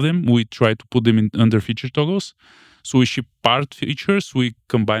not all of them, we try to put them in under feature toggles. So we ship part features, we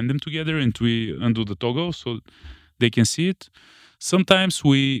combine them together, and we undo the toggle so they can see it. Sometimes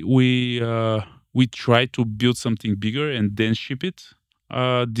we try to build something bigger and then ship it.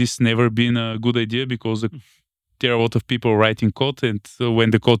 This never been a good idea because there are a lot of people writing code, and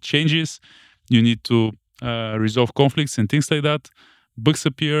when the code changes, you need to resolve conflicts and things like that. Bugs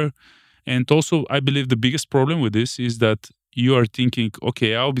appear. And also, I believe the biggest problem with this is that you are thinking,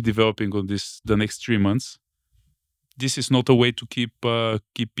 okay, I'll be developing on this the next 3 months. This is not a way to keep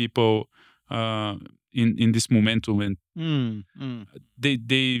people in this momentum, and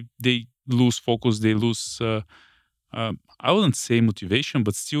they lose focus. They lose. I wouldn't say motivation,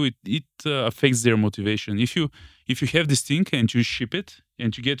 but still, it affects their motivation. If you have this thing and you ship it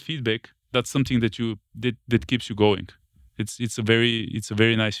and you get feedback, that's something that keeps you going. It's a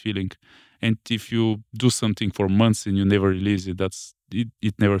very nice feeling. And if you do something for months and you never release it,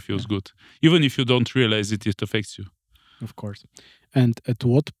 it never feels good. Even if you don't realize it, it affects you. Of course. And at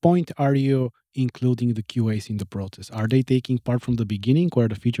what point are you including the QAs in the process? Are they taking part from the beginning where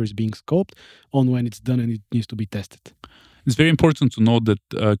the feature is being scoped on when it's done and it needs to be tested? It's very important to know that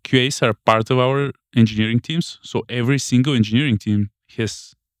QAs are part of our engineering teams. So every single engineering team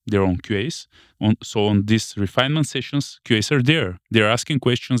has their own QAs. So on these refinement sessions, QAs are there. They're asking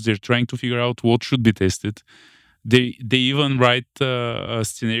questions. They're trying to figure out what should be tested. They even write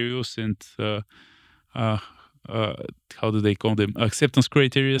scenarios and how do they call them? Acceptance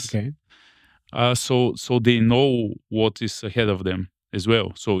criteria. Okay. So they know what is ahead of them as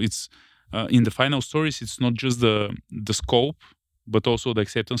well. So it's in the final stories, it's not just the scope, but also the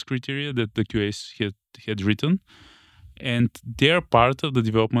acceptance criteria that the QAs had written, and they're part of the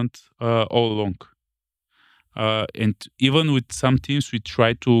development all along. And even with some teams, we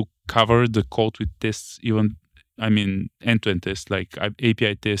try to cover the code with tests, end-to-end tests like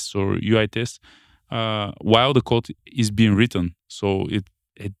API tests or UI tests, while the code is being written. So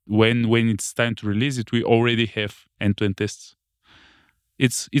when it's time to release it, we already have end-to-end tests.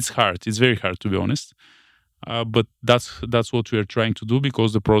 It's hard. It's very hard, to be honest. But that's what we are trying to do,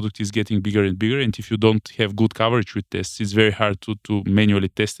 because the product is getting bigger and bigger. And if you don't have good coverage with tests, it's very hard to manually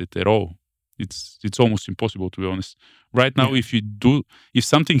test it at all. It's almost impossible, to be honest. Right now, if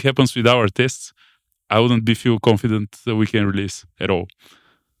something happens with our tests, I wouldn't feel confident that we can release at all.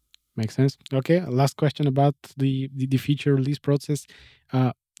 Makes sense. Okay, last question about the feature release process.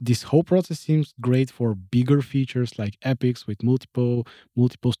 This whole process seems great for bigger features like epics with multiple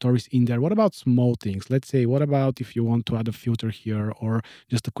stories in there. What about small things? Let's say, what about if you want to add a filter here, or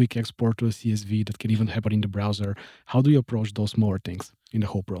just a quick export to a CSV that can even happen in the browser? How do you approach those smaller things in the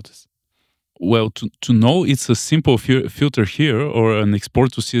whole process? Well, to know it's a simple filter here or an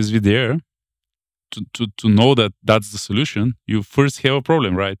export to CSV there, to know that that's the solution, you first have a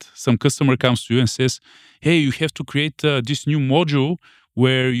problem, right? Some customer comes to you and says, hey, you have to create this new module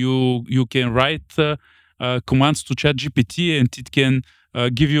where you can write commands to ChatGPT, and it can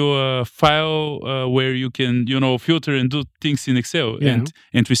give you a file where you can, filter and do things in Excel. Yeah.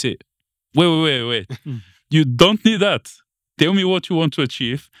 And we say, wait. You don't need that. Tell me what you want to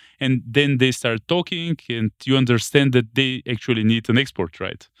achieve. And then they start talking, and you understand that they actually need an export,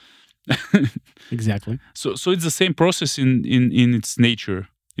 right? Exactly. So it's the same process in its nature.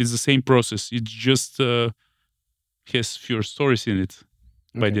 It's the same process. It just has fewer stories in it.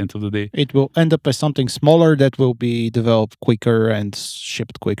 by the end of the day. It will end up as something smaller that will be developed quicker and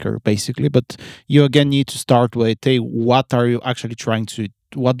shipped quicker, basically. But you again need to start with, hey, what are you actually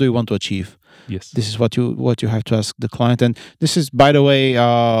what do you want to achieve? Yes. This is what you have to ask the client, and this is, by the way,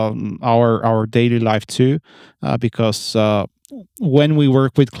 our daily life too, because when we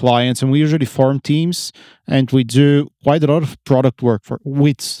work with clients, and we usually form teams, and we do quite a lot of product work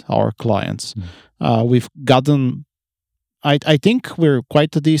with our clients. We've gotten, I think we're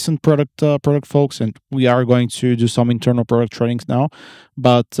quite a decent product folks, and we are going to do some internal product trainings now.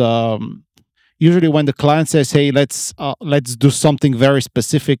 But usually, when the client says, "Hey, let's do something very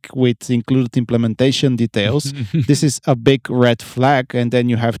specific with included implementation details," this is a big red flag, and then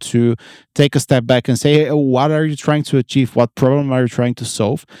you have to take a step back and say, "Hey, what are you trying to achieve? What problem are you trying to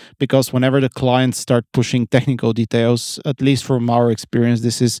solve?" Because whenever the clients start pushing technical details, at least from our experience,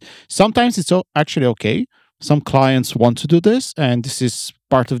 this is sometimes it's actually okay. Some clients want to do this, and this is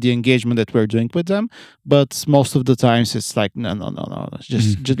part of the engagement that we're doing with them. But most of the times, it's like, no.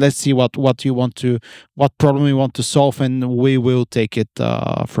 Just let's see what problem we want to solve, and we will take it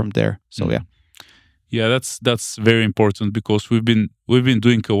from there. So yeah, that's very important, because we've been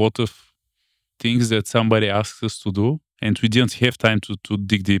doing a lot of things that somebody asked us to do, and we didn't have time to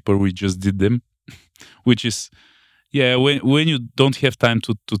dig deeper. We just did them, which is. Yeah, when you don't have time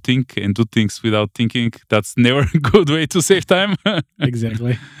to think and do things without thinking, that's never a good way to save time.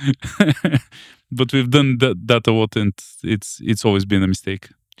 Exactly. But we've done that a lot, and it's always been a mistake.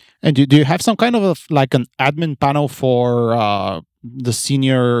 And do you have some kind of like an admin panel for the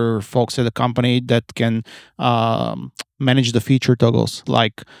senior folks at the company that can manage the feature toggles,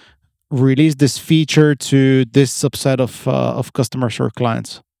 like release this feature to this subset of customers or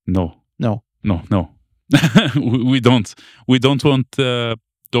clients? No. we don't want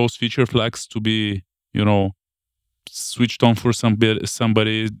those feature flags to be, switched on for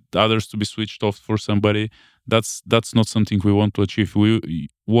somebody, others to be switched off for somebody. That's not something we want to achieve. We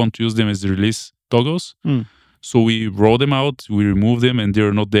want to use them as release toggles. So we roll them out, we remove them, and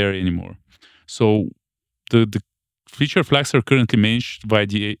they're not there anymore. So the feature flags are currently managed via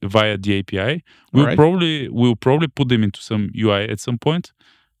the API. We'll probably put them into some UI at some point.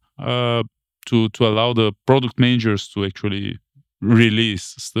 To allow the product managers to actually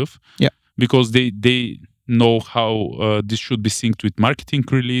release stuff. Yeah. Because they know how this should be synced with marketing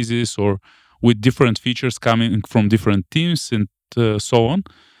releases or with different features coming from different teams and so on.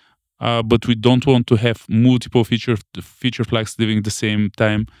 But we don't want to have multiple feature flags living at the same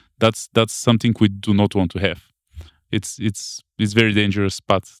time. That's something we do not want to have. It's very dangerous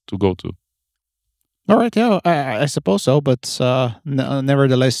path to go to. All right, yeah, I suppose so, but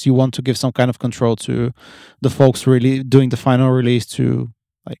nevertheless, you want to give some kind of control to the folks really doing the final release to,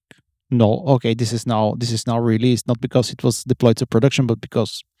 like, no, okay, this is now released, not because it was deployed to production, but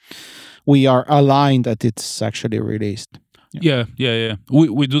because we are aligned that it's actually released. Yeah.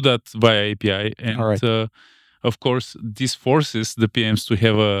 We do that via API, and all right. Of course, this forces the PMs to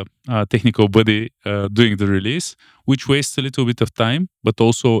have a technical buddy doing the release, which wastes a little bit of time, but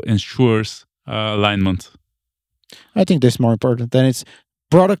also ensures alignment. I think that's more important. Then it's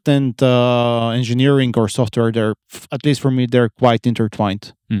product and engineering or software. They're, at least for me, they're quite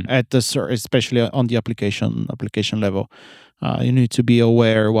intertwined especially on the application level. You need to be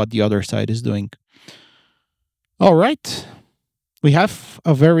aware what the other side is doing. All right. We have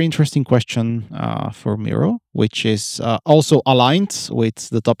a very interesting question for Miro, which is also aligned with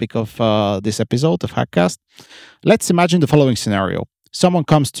the topic of this episode of HackCast. Let's imagine the following scenario. Someone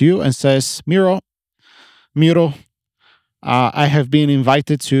comes to you and says, Miro, I have been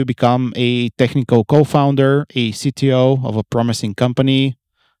invited to become a technical co-founder, a CTO of a promising company.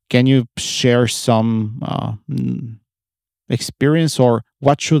 Can you share some experience, or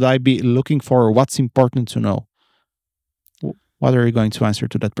what should I be looking for, or what's important to know? What are you going to answer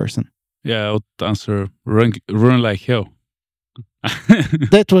to that person? Yeah, I would answer run like hell.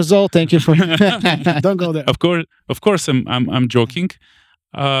 That was all. Thank you for Don't go there. Of course, I'm joking.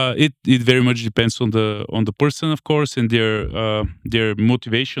 It very much depends on the person, of course, and their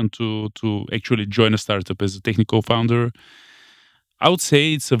motivation to actually join a startup as a technical founder. I would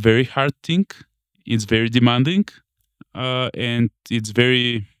say it's a very hard thing. It's very demanding, and it's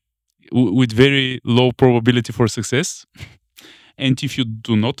with very low probability for success. And if you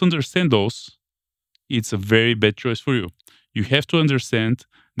do not understand those, it's a very bad choice for you. You have to understand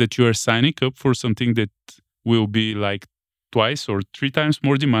that you are signing up for something that will be like twice or 3 times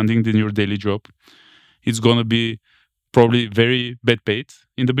more demanding than your daily job. It's gonna be probably very bad paid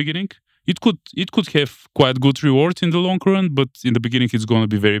in the beginning. It could have quite good reward in the long run, but in the beginning it's gonna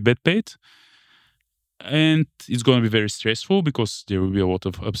be very bad paid. and it's going to be very stressful because there will be a lot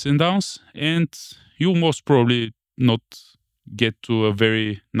of ups and downs, and you'll most probably not get to a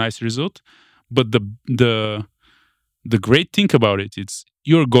very nice result. But the great thing about it, it's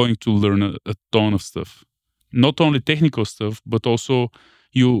you're going to learn a ton of stuff, not only technical stuff, but also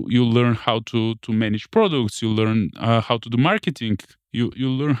you learn how to manage products. You learn how to do marketing. You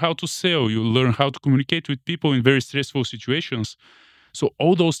learn how to sell. You learn how to communicate with people in very stressful situations. So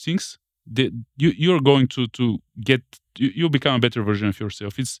all those things that you're going to get, you become a better version of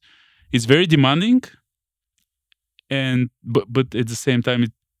yourself. It's very demanding, and but at the same time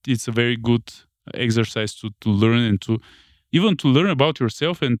it's a very good exercise to learn and to even to learn about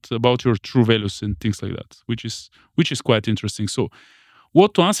yourself and about your true values and things like that, which is quite interesting. So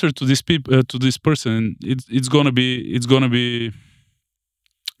what to answer to this to this person, it's gonna be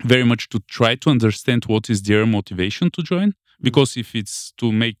very much to try to understand what is their motivation to join. Because if it's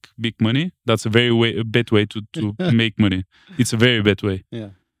to make big money, that's a bad way to make money. It's a very bad way. Yeah.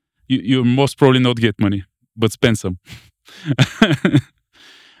 You most probably not get money, but spend some.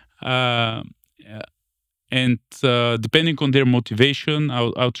 And depending on their motivation,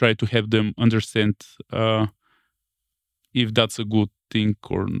 I'll try to have them understand if that's a good thing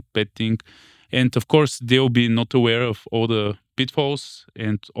or bad thing. And of course, they'll be not aware of all the pitfalls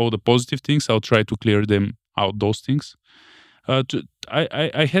and all the positive things. I'll try to clear them out, those things.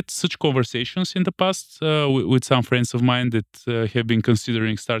 I had such conversations in the past with some friends of mine that have been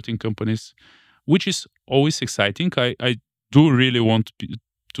considering starting companies, which is always exciting. I do really want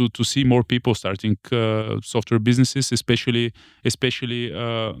to see more people starting software businesses, especially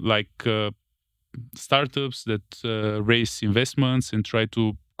like startups that raise investments and try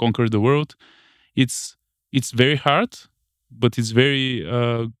to conquer the world. It's very hard, but it's very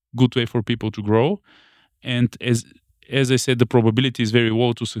good way for people to grow. And as I said, the probability is very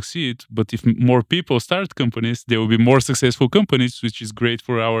low to succeed. But if more people start companies, there will be more successful companies, which is great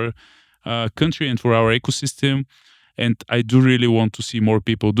for our country and for our ecosystem. And I do really want to see more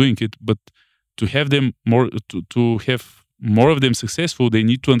people doing it. But to have them more, to have more of them successful, they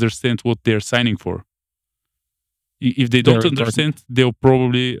need to understand what they're signing for. If they don't understand, they'll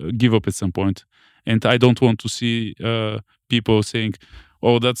probably give up at some point. And I don't want to see people saying,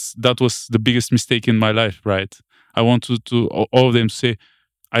 "Oh, that was the biggest mistake in my life," right? I want to all of them to say,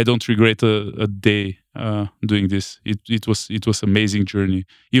 "I don't regret a day doing this. It was amazing journey.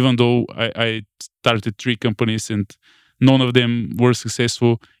 Even though I started 3 companies and none of them were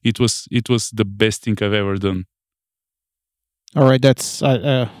successful, it was the best thing I've ever done." All right, that's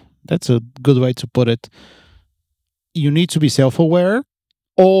a good way to put it. You need to be self-aware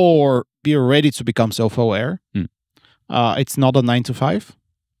or be ready to become self-aware. It's not a 9 to 5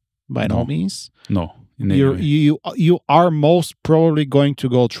 by no means. No. You are most probably going to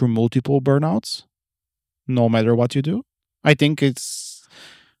go through multiple burnouts, no matter what you do. I think is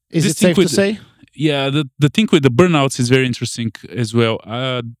it safe to say? Yeah, the thing with the burnouts is very interesting as well.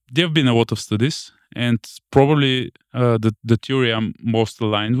 There have been a lot of studies, and probably the theory I'm most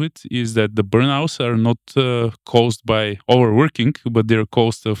aligned with is that the burnouts are not caused by overworking, but they're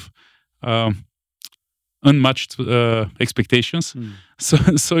caused of unmatched expectations.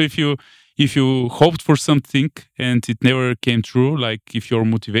 So if you hoped for something and it never came true, like if your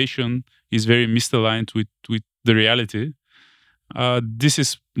motivation is very misaligned with the reality, this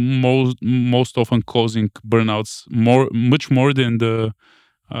is most often causing burnouts much more than the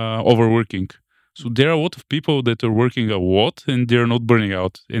overworking. So there are a lot of people that are working a lot and they're not burning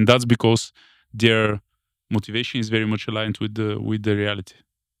out, and that's because their motivation is very much aligned with the reality.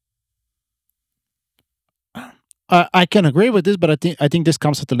 I can agree with this, but I think this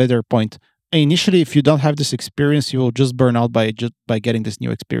comes at a later point. Initially, if you don't have this experience, you will just burn out by getting this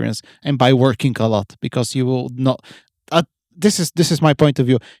new experience and by working a lot, because you will not. This is my point of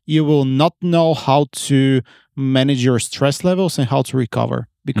view. You will not know how to manage your stress levels and how to recover,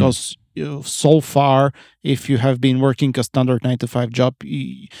 because so far, if you have been working a standard 9 to 5 job,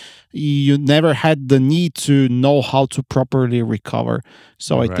 you never had the need to know how to properly recover.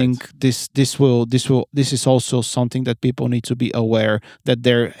 So I think this is also something that people need to be aware, that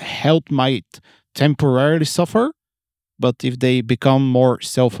their health might temporarily suffer, but if they become more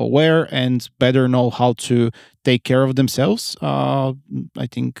self-aware and better know how to take care of themselves, I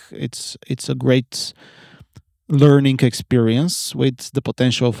think it's a great learning experience with the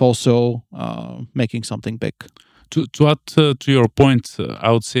potential of also making something big. To add to your point,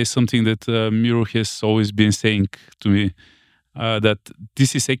 I would say something that Miro has always been saying to me, that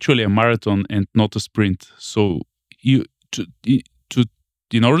this is actually a marathon and not a sprint. So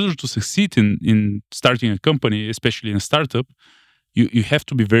in order to succeed in starting a company, especially in a startup, you have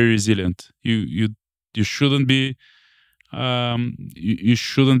to be very resilient. You you shouldn't be you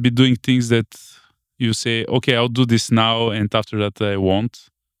shouldn't be doing things that you say, okay, I'll do this now, and after that I won't.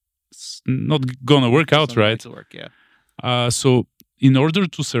 It's not gonna work out, right? So in order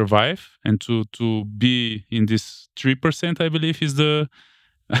to survive and to be in this 3%, I believe is the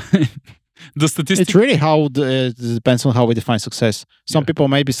the statistic. It's really how it depends on how we define success. Some people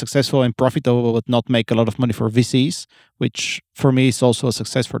may be successful and profitable but not make a lot of money for VCs, which for me is also a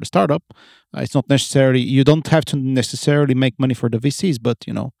success for the startup. It's not necessarily, you don't have to necessarily make money for the VCs, but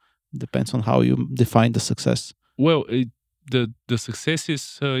depends on how you define the success. Well, the success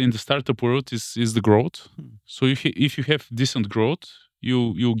is in the startup world is the growth. So if you have decent growth,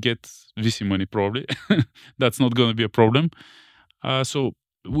 you get VC money probably. That's not going to be a problem. So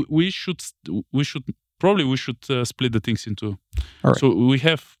we should split the things into. All right. So we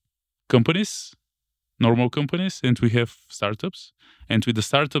have companies, normal companies, and we have startups. And with the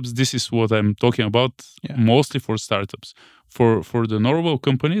startups, this is what I'm talking about. Mostly for startups. For the normal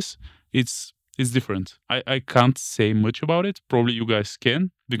companies, it's different. I can't say much about it. Probably you guys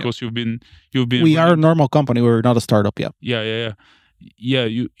can, because you've been. We are a normal company. We're not a startup. Yeah.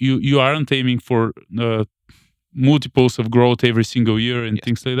 You aren't aiming for multiples of growth every single year and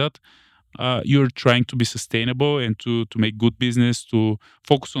things like that. You're trying to be sustainable and to make good business, to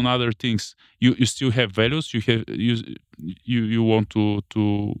focus on other things. You still have values. You want to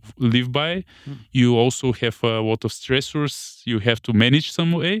live by. You also have a lot of stressors you have to manage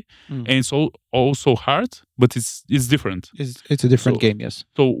some way, and it's also hard, but it's different. It's a different game. Yes.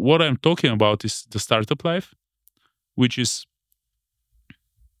 So what I'm talking about is the startup life, which is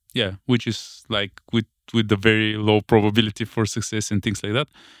like with the very low probability for success and things like that.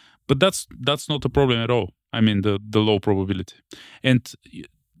 But that's not a problem at all. I mean, the low probability. And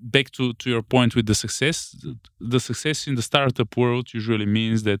back to your point with the success in the startup world usually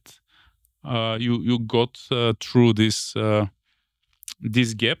means that you got through this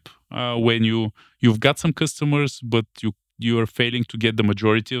gap when you've got some customers, but you are failing to get the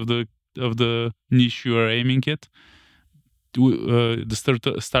majority of the niche you are aiming at.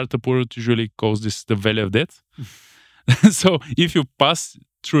 The startup world usually calls this the valley of death. So if you pass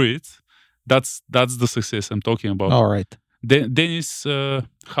through it, that's the success I'm talking about. All right. Then it's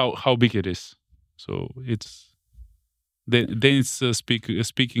how big it is. So it's it's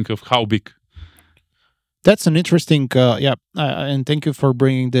speaking of how big. That's an interesting, and thank you for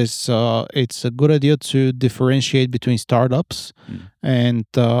bringing this. It's a good idea to differentiate between startups and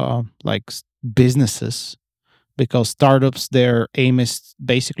businesses, because startups, their aim is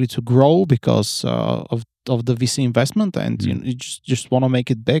basically to grow because of the VC investment, and you just want to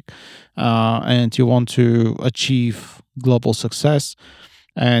make it big, and you want to achieve global success.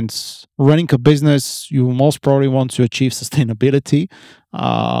 And running a business, you most probably want to achieve sustainability,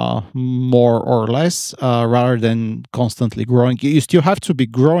 more or less, rather than constantly growing. You still have to be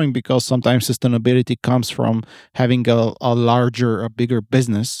growing, because sometimes sustainability comes from having a bigger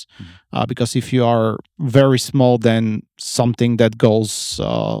business. Because if you are very small, then something that goes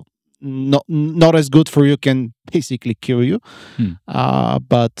not as good for you can basically kill you.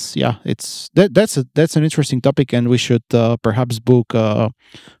 But yeah, that's an interesting topic, and we should perhaps book a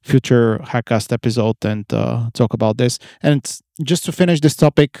future HackCast episode and talk about this. And just to finish this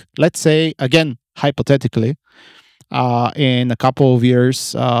topic, let's say again, hypothetically, in a couple of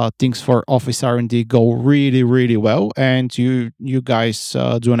years, things for Office R&D go really, really well, and you guys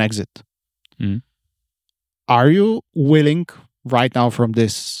do an exit. Are you willing right now from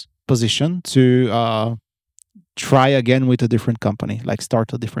this position to try again with a different company, like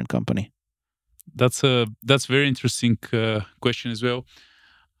start a different company? That's very interesting question as well.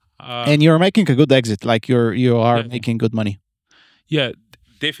 And you're making a good exit, like you are making good money. Yeah,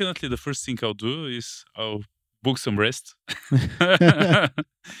 definitely. The first thing I'll do is I'll book some rest.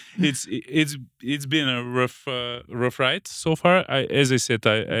 It's been a rough ride so far. As I said,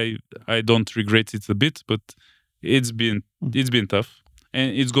 I don't regret it a bit, but it's been tough.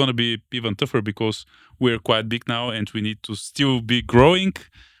 And it's going to be even tougher because we're quite big now and we need to still be growing,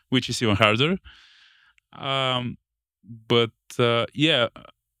 which is even harder.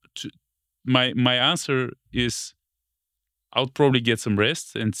 My answer is I'll probably get some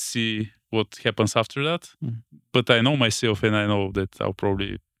rest and see what happens after that. But I know myself, and I know that I'll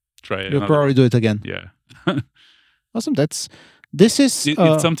probably try. You'll probably do it again. Yeah. Awesome. It's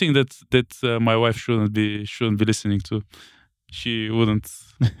something that my wife shouldn't be listening to. She wouldn't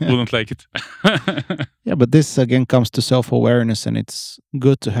like it. Yeah, but this again comes to self-awareness, and it's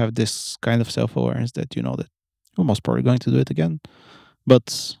good to have this kind of self-awareness that you know that you're most probably going to do it again,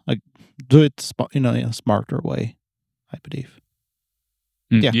 but do it in a smarter way, I believe.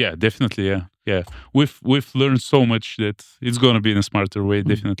 Yeah, definitely. Yeah, yeah, we've learned so much that it's gonna be in a smarter way,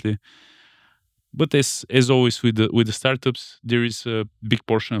 definitely. But as always with the startups, there is a big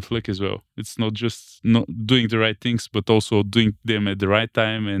portion of luck as well. It's not just not doing the right things, but also doing them at the right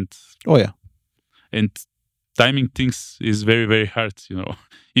time. And timing things is very, very hard,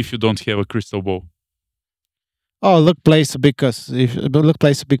 if you don't have a crystal ball. Oh, luck plays a luck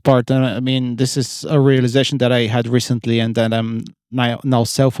plays a big part, and I mean, this is a realization that I had recently, and that I'm now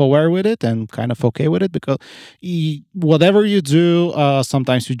self-aware with it and kind of okay with it, because whatever you do,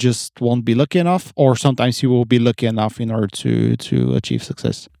 sometimes you just won't be lucky enough, or sometimes you will be lucky enough in order to achieve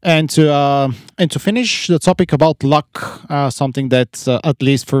success. And to finish the topic about luck, something that at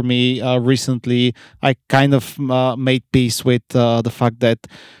least for me recently, I kind of made peace with the fact that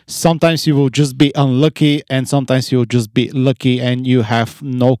sometimes you will just be unlucky, and sometimes you'll just be lucky, and you have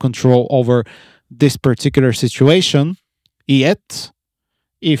no control over this particular situation. Yet,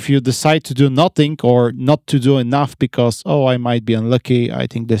 if you decide to do nothing or not to do enough because, I might be unlucky, I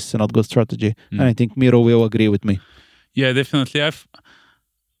think this is not good strategy. And I think Miro will agree with me. Yeah, definitely. I've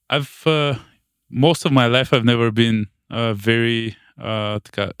most of my life, I've never been very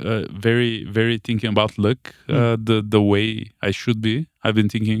thinking about luck the way I should be. I've been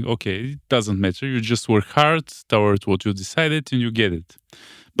thinking, okay, it doesn't matter. You just work hard toward what you decided and you get it.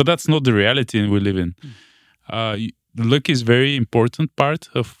 But that's not the reality we live in. Luck is very important part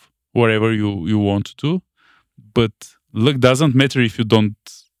of whatever you want to do. But luck doesn't matter if you don't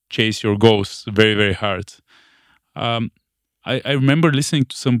chase your goals very, very hard. I remember listening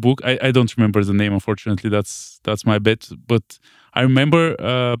to some book. I don't remember the name, unfortunately. That's my bad. But I remember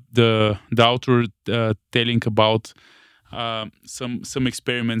the author telling about some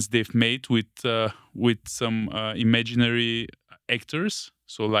experiments they've made with some imaginary actors.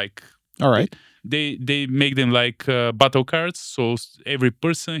 So like, all right, they make them like battle cards. So every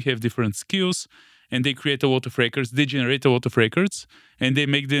person have different skills, and they create a lot of records. They generate a lot of records, and they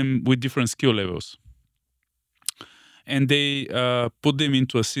make them with different skill levels. And they put them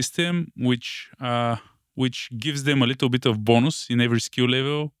into a system which gives them a little bit of bonus in every skill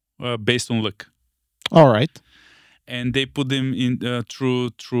level based on luck. All right. And they put them in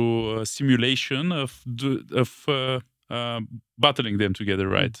through a simulation of battling them together,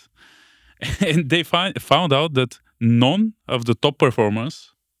 right? And they found out that none of the top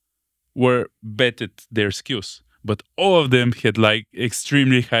performers were bad at their skills, but all of them had like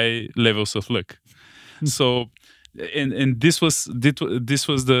extremely high levels of luck. So. And this was the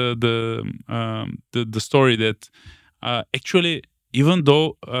story that actually, even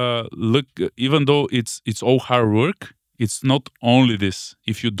though it's all hard work, it's not only this.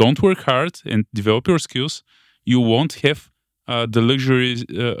 If you don't work hard and develop your skills, you won't have the luxury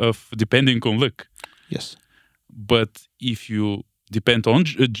of depending on luck. Yes. But if you depend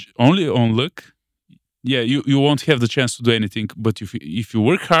only on luck, you won't have the chance to do anything. But if you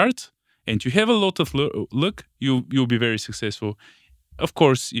work hard and you have a lot of luck, you'll be very successful. Of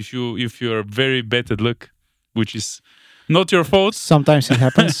course, if you are very bad at luck, which is not your fault. Sometimes it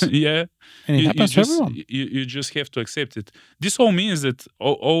happens. Yeah. And it happens to everyone. You just have to accept it. This all means that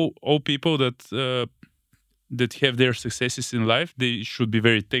all people that have their successes in life, they should be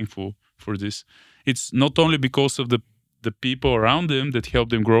very thankful for this. It's not only because of the people around them that help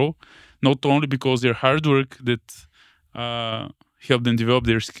them grow, not only because their hard work that help them develop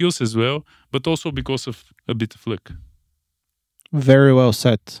their skills as well, but also because of a bit of luck. Very well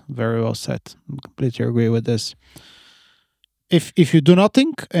said. Very well said. I completely agree with this. If you do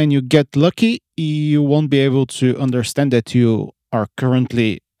nothing and you get lucky, you won't be able to understand that you are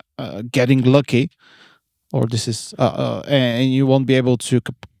currently getting lucky, or this is, and you won't be able to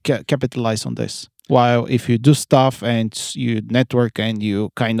capitalize on this. While if you do stuff and you network and you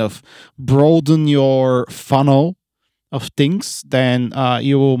kind of broaden your funnel of things, then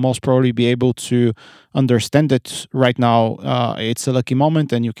you will most probably be able to understand that right now it's a lucky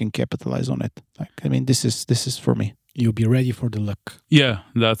moment and you can capitalize on it. Like, I mean, this is for me. You'll be ready for the luck. Yeah,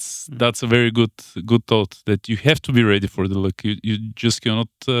 that's a very good thought, that you have to be ready for the luck. You just cannot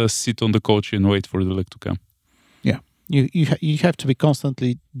sit on the couch and wait for the luck to come. Yeah, you have to be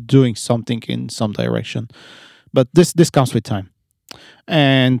constantly doing something in some direction, but this comes with time.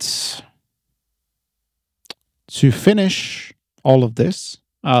 And to finish all of this,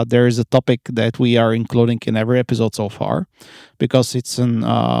 there is a topic that we are including in every episode so far, because it's an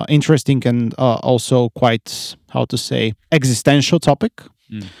interesting and also quite, how to say, existential topic,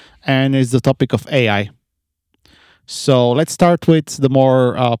 and it's the topic of AI. So let's start with the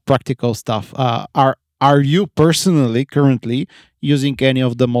more practical stuff. Are you personally currently using any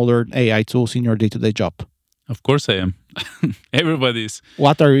of the modern AI tools in your day-to-day job? Of course I am. Everybody is.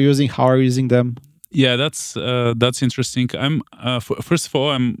 What are you using? How are you using them? Yeah, that's interesting. I'm first of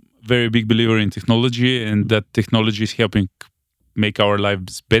all, I'm very big believer in technology, and that technology is helping make our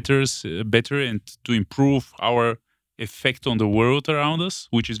lives better, and to improve our effect on the world around us,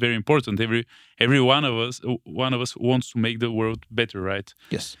 which is very important. Every one of us wants to make the world better, right?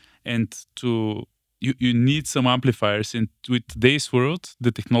 Yes. And you need some amplifiers, and with today's world,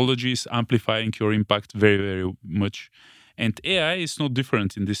 the technology is amplifying your impact very, very much. And AI is no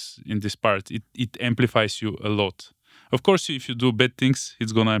different in this part. It amplifies you a lot. Of course, if you do bad things,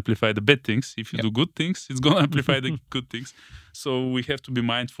 it's gonna amplify the bad things. If you do good things, it's gonna amplify the good things. So we have to be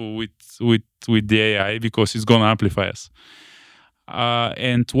mindful with the AI because it's gonna amplify us.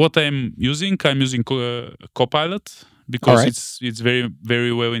 And what I'm using Copilot because it's very,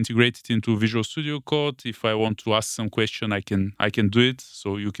 very well integrated into Visual Studio Code. If I want to ask some question, I can do it.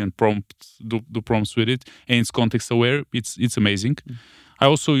 So you can do prompts with it, and it's context aware. It's amazing. I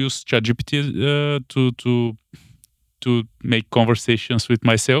also use ChatGPT to make conversations with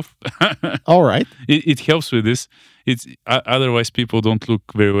myself. All right. It helps with this. It's otherwise people don't look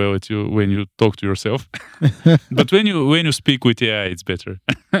very well at you when you talk to yourself. But when you speak with AI, it's better.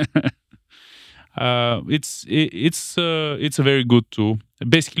 It's a very good tool.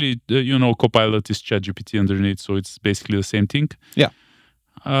 Basically, Copilot is ChatGPT underneath, so it's basically the same thing. Yeah.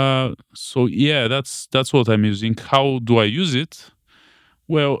 So yeah, that's what I'm using. How do I use it?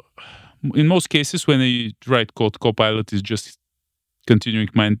 Well, in most cases, when I write code, Copilot is just continuing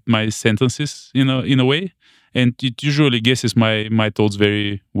my sentences in a way, and it usually guesses my thoughts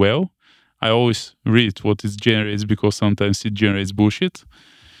very well. I always read what it generates because sometimes it generates bullshit.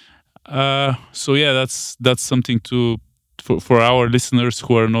 So yeah, that's something for our listeners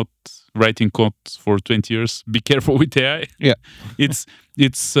who are not writing code for 20 years. Be careful with AI. Yeah, it's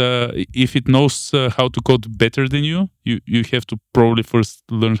if it knows how to code better than you have to probably first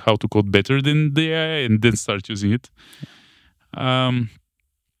learn how to code better than the AI and then start using it.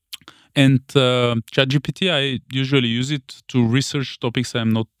 And ChatGPT, I usually use it to research topics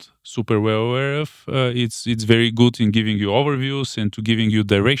I'm not super well aware of. It's very good in giving you overviews and to giving you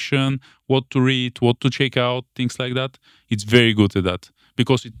direction, what to read, what to check out, things like that. It's very good at that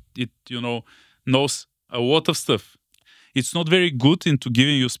because it knows a lot of stuff. It's not very good into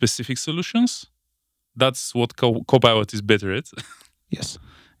giving you specific solutions. That's what Copilot is better at. Yes,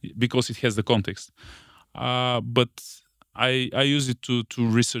 because it has the context. But I use it to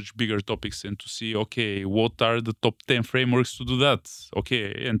research bigger topics and to see, okay, what are the top 10 frameworks to do that?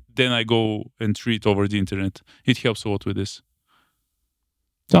 Okay, and then I go and read over the internet. It helps a lot with this.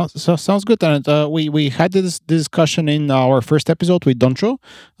 Sounds good. And we had this discussion in our first episode with Doncho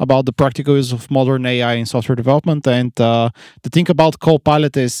about the practical use of modern AI in software development. And the thing about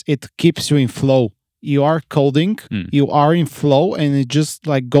Copilot is it keeps you in flow. You are coding, you are in flow, and it just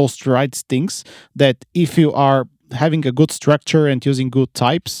like goes to write things that if you are having a good structure and using good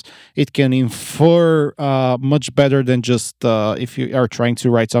types, it can infer much better than just if you are trying to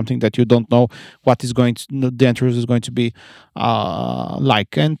write something that you don't know what is the answer is going to be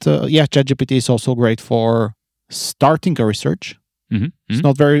like. And ChatGPT is also great for starting a research. It's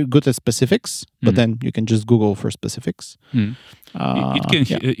not very good at specifics, but then you can just Google for specifics.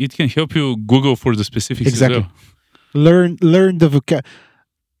 It can help you Google for the specifics exactly. as well.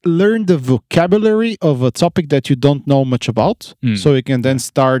 Learn the vocabulary of a topic that you don't know much about, so you can then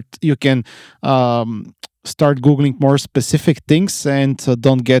start Googling more specific things and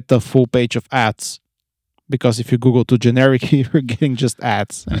don't get the full page of ads, because if you Google too generic, you're getting just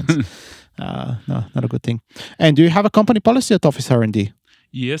ads. And, no, not a good thing. And do you have a company policy at Office R&D?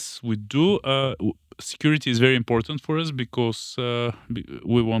 Yes, we do. Security is very important for us because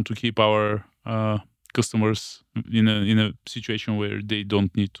we want to keep our customers in a situation where they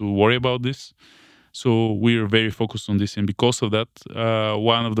don't need to worry about this. So we are very focused on this, and because of that,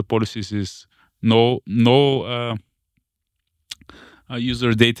 one of the policies is no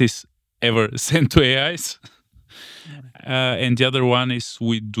user data is ever sent to AIs. And the other one is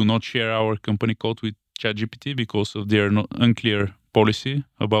we do not share our company code with ChatGPT because of their unclear policy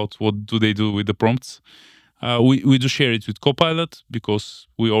about what do they do with the prompts. We do share it with Copilot because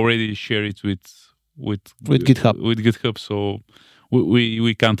we already share it with GitHub, so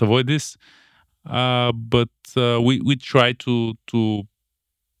we can't avoid this. But we try to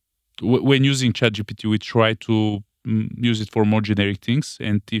when using ChatGPT, we try to use it for more generic things,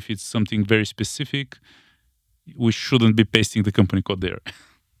 and if it's something very specific, we shouldn't be pasting the company code there.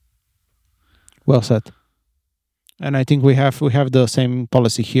 Well said. And I think we have the same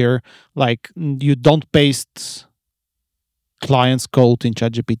policy here. Like, you don't paste client's code in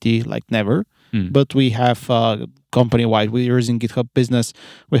ChatGPT, like never. but we have company-wide. We're using GitHub Business.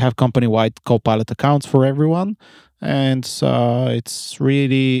 We have company-wide Copilot accounts for everyone, and it's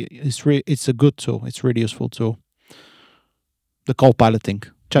a good tool. It's really useful tool. The Copiloting,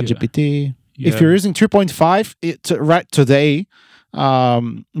 ChatGPT. Yeah. If you're using 3.5, right today,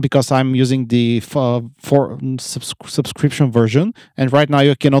 because I'm using the subscription version, and right now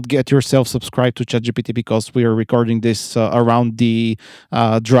you cannot get yourself subscribed to ChatGPT because we are recording this around the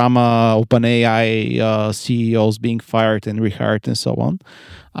drama OpenAI CEOs being fired and rehired and so on.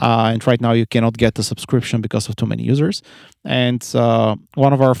 And right now you cannot get the subscription because of too many users. And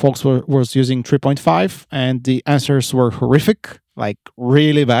one of our folks was using 3.5, and the answers were horrific, like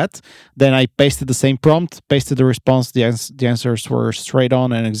really bad. Then I pasted the same prompt, pasted the response. The answers were straight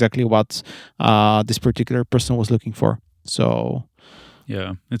on and exactly what this particular person was looking for. So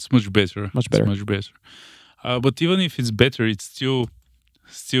yeah, it's much better. Much better. It's much better. But even if it's better, it still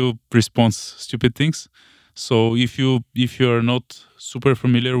responds stupid things. So if you are not super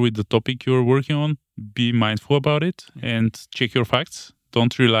familiar with the topic you're working on, be mindful about it and check your facts.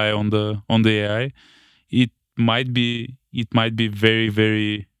 Don't rely on the AI. It might be very,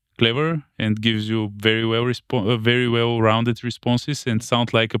 very clever and gives you very well rounded responses and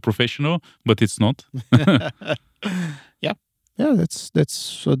sound like a professional, but it's not. Yeah, that's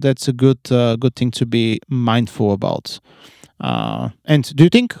a good thing to be mindful about. And do you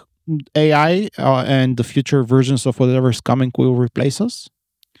think AI and the future versions of whatever is coming will replace us?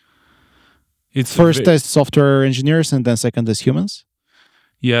 It's first as software engineers and then second as humans.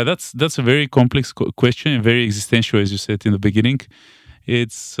 Yeah, that's a very complex question and very existential, as you said in the beginning.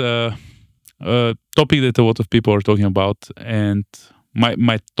 It's a topic that a lot of people are talking about, and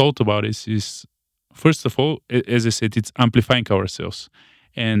my thought about it is, first of all, as I said, it's amplifying ourselves,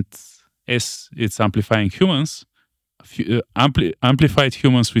 and as it's amplifying humans, amplified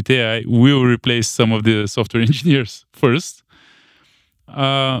humans with AI will replace some of the software engineers first.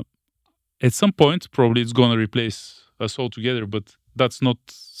 At some point, probably it's going to replace us altogether, but that's not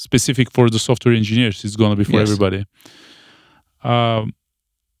specific for the software engineers. It's going to be for everybody.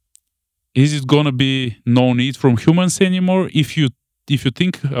 Is it going to be no need from humans anymore? If you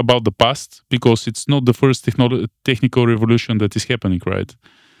think about the past, because it's not the first technical revolution that is happening, right?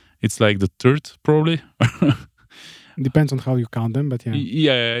 It's like the third, probably. Depends on how you count them, but yeah.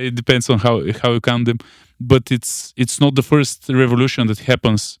 Yeah, it depends on how you count them. But it's not the first revolution that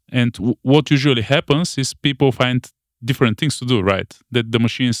happens. And what usually happens is people find different things to do, right? That the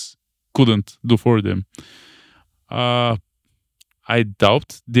machines couldn't do for them. I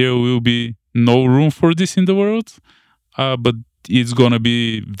doubt there will be no room for this in the world, but it's gonna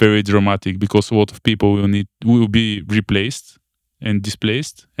be very dramatic because a lot of people will be replaced and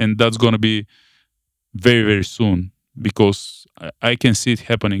displaced, and that's gonna be very, very soon because I can see it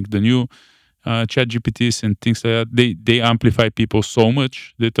happening. The new chat GPTs and things like that, they amplify people so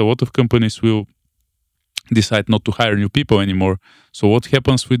much that a lot of companies will decide not to hire new people anymore. So what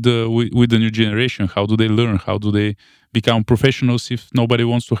happens with the new generation? How do they learn? How do they become professionals if nobody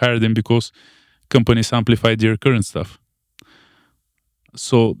wants to hire them because companies amplify their current stuff?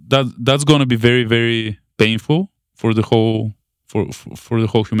 So that's going to be very, very painful for the whole for the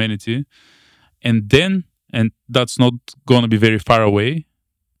whole humanity. And that's not going to be very far away.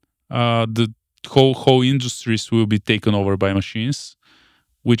 The whole industries will be taken over by machines,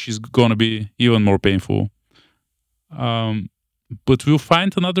 which is going to be even more painful. But we'll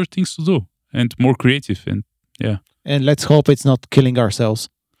find another things to do and more creative, and yeah. And let's hope it's not killing ourselves.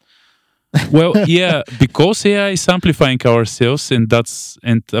 Well, yeah, because AI is amplifying ourselves, and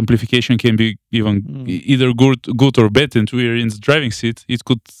amplification can be even either good or bad, and we're in the driving seat. It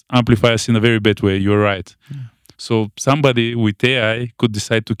could amplify us in a very bad way. You're right. So somebody with AI could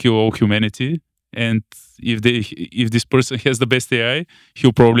decide to kill all humanity, and if this person has the best AI,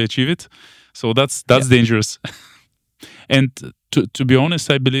 he'll probably achieve it. So that's dangerous. And to be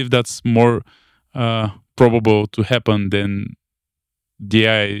honest, I believe that's more probable to happen than the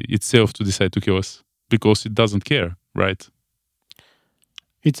AI itself to decide to kill us, because it doesn't care, right?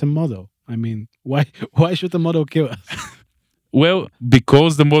 It's a model. I mean, why should a model kill us? Well,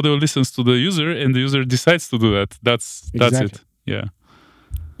 because the model listens to the user and the user decides to do that. That's it. Yeah.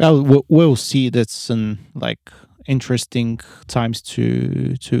 Well, we'll see. That's interesting times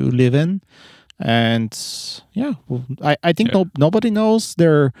to live in. And yeah, I think nobody knows.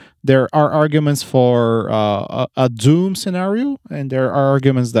 There are arguments for a doom scenario, and there are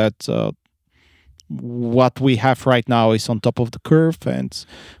arguments that what we have right now is on top of the curve, and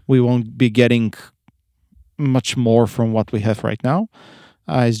we won't be getting much more from what we have right now.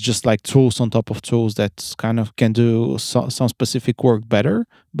 It's just like tools on top of tools that kind of can do some specific work better.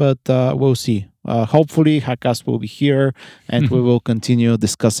 But we'll see. Hopefully, HackCast will be here and we will continue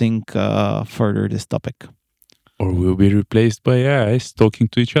discussing further this topic. Or we'll be replaced by AIs talking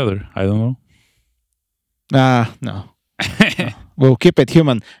to each other. I don't know. No. No. We'll keep it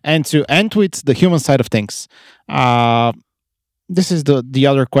human. And to end with the human side of things, this is the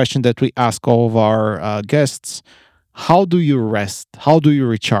other question that we ask all of our guests. How do you rest? How do you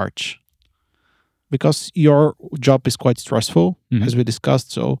recharge? Because your job is quite stressful, as we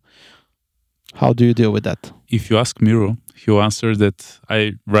discussed. So how do you deal with that? If you ask Miro, he'll answer that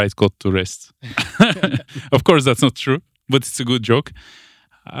I write code to rest. Of course, that's not true, but it's a good joke.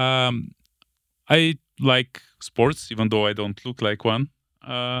 I like sports, even though I don't look like one.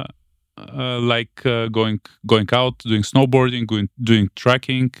 Like going out, doing snowboarding, doing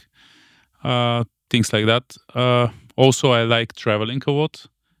trekking, things like that. Also, I like traveling a lot,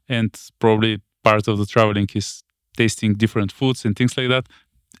 and probably part of the traveling is tasting different foods and things like that.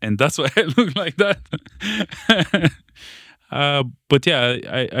 And that's why I look like that. But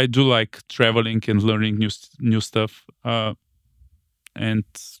yeah, I do like traveling and learning new stuff. And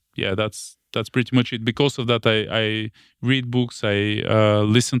yeah, that's pretty much it. Because of that, I read books, I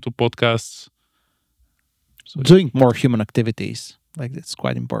listen to podcasts. So doing more human activities, like that's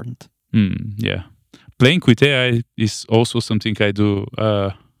quite important. Yeah, playing with AI is also something I do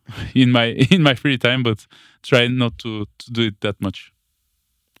in my free time, but try not to do it that much.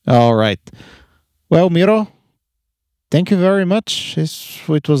 All right. Well, Miro, thank you very much.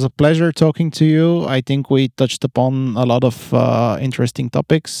 It was a pleasure talking to you. I think we touched upon a lot of interesting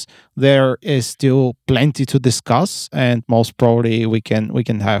topics. There is still plenty to discuss, and most probably we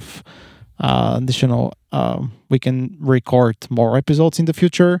can have additional. We can record more episodes in the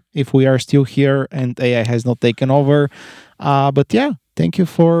future if we are still here and AI has not taken over. But yeah, thank you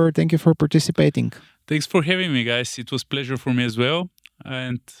for participating. Thanks for having me, guys. It was a pleasure for me as well.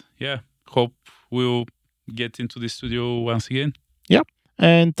 And yeah, hope we'll get into the studio once again. Yeah.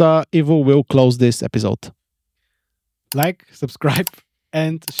 And Ivo will close this episode. Like, subscribe,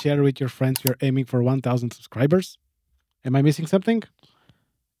 and share with your friends. We're aiming for 1,000 subscribers. Am I missing something?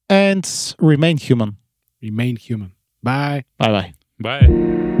 And remain human. Remain human. Bye. Bye-bye.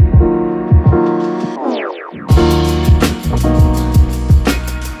 Bye.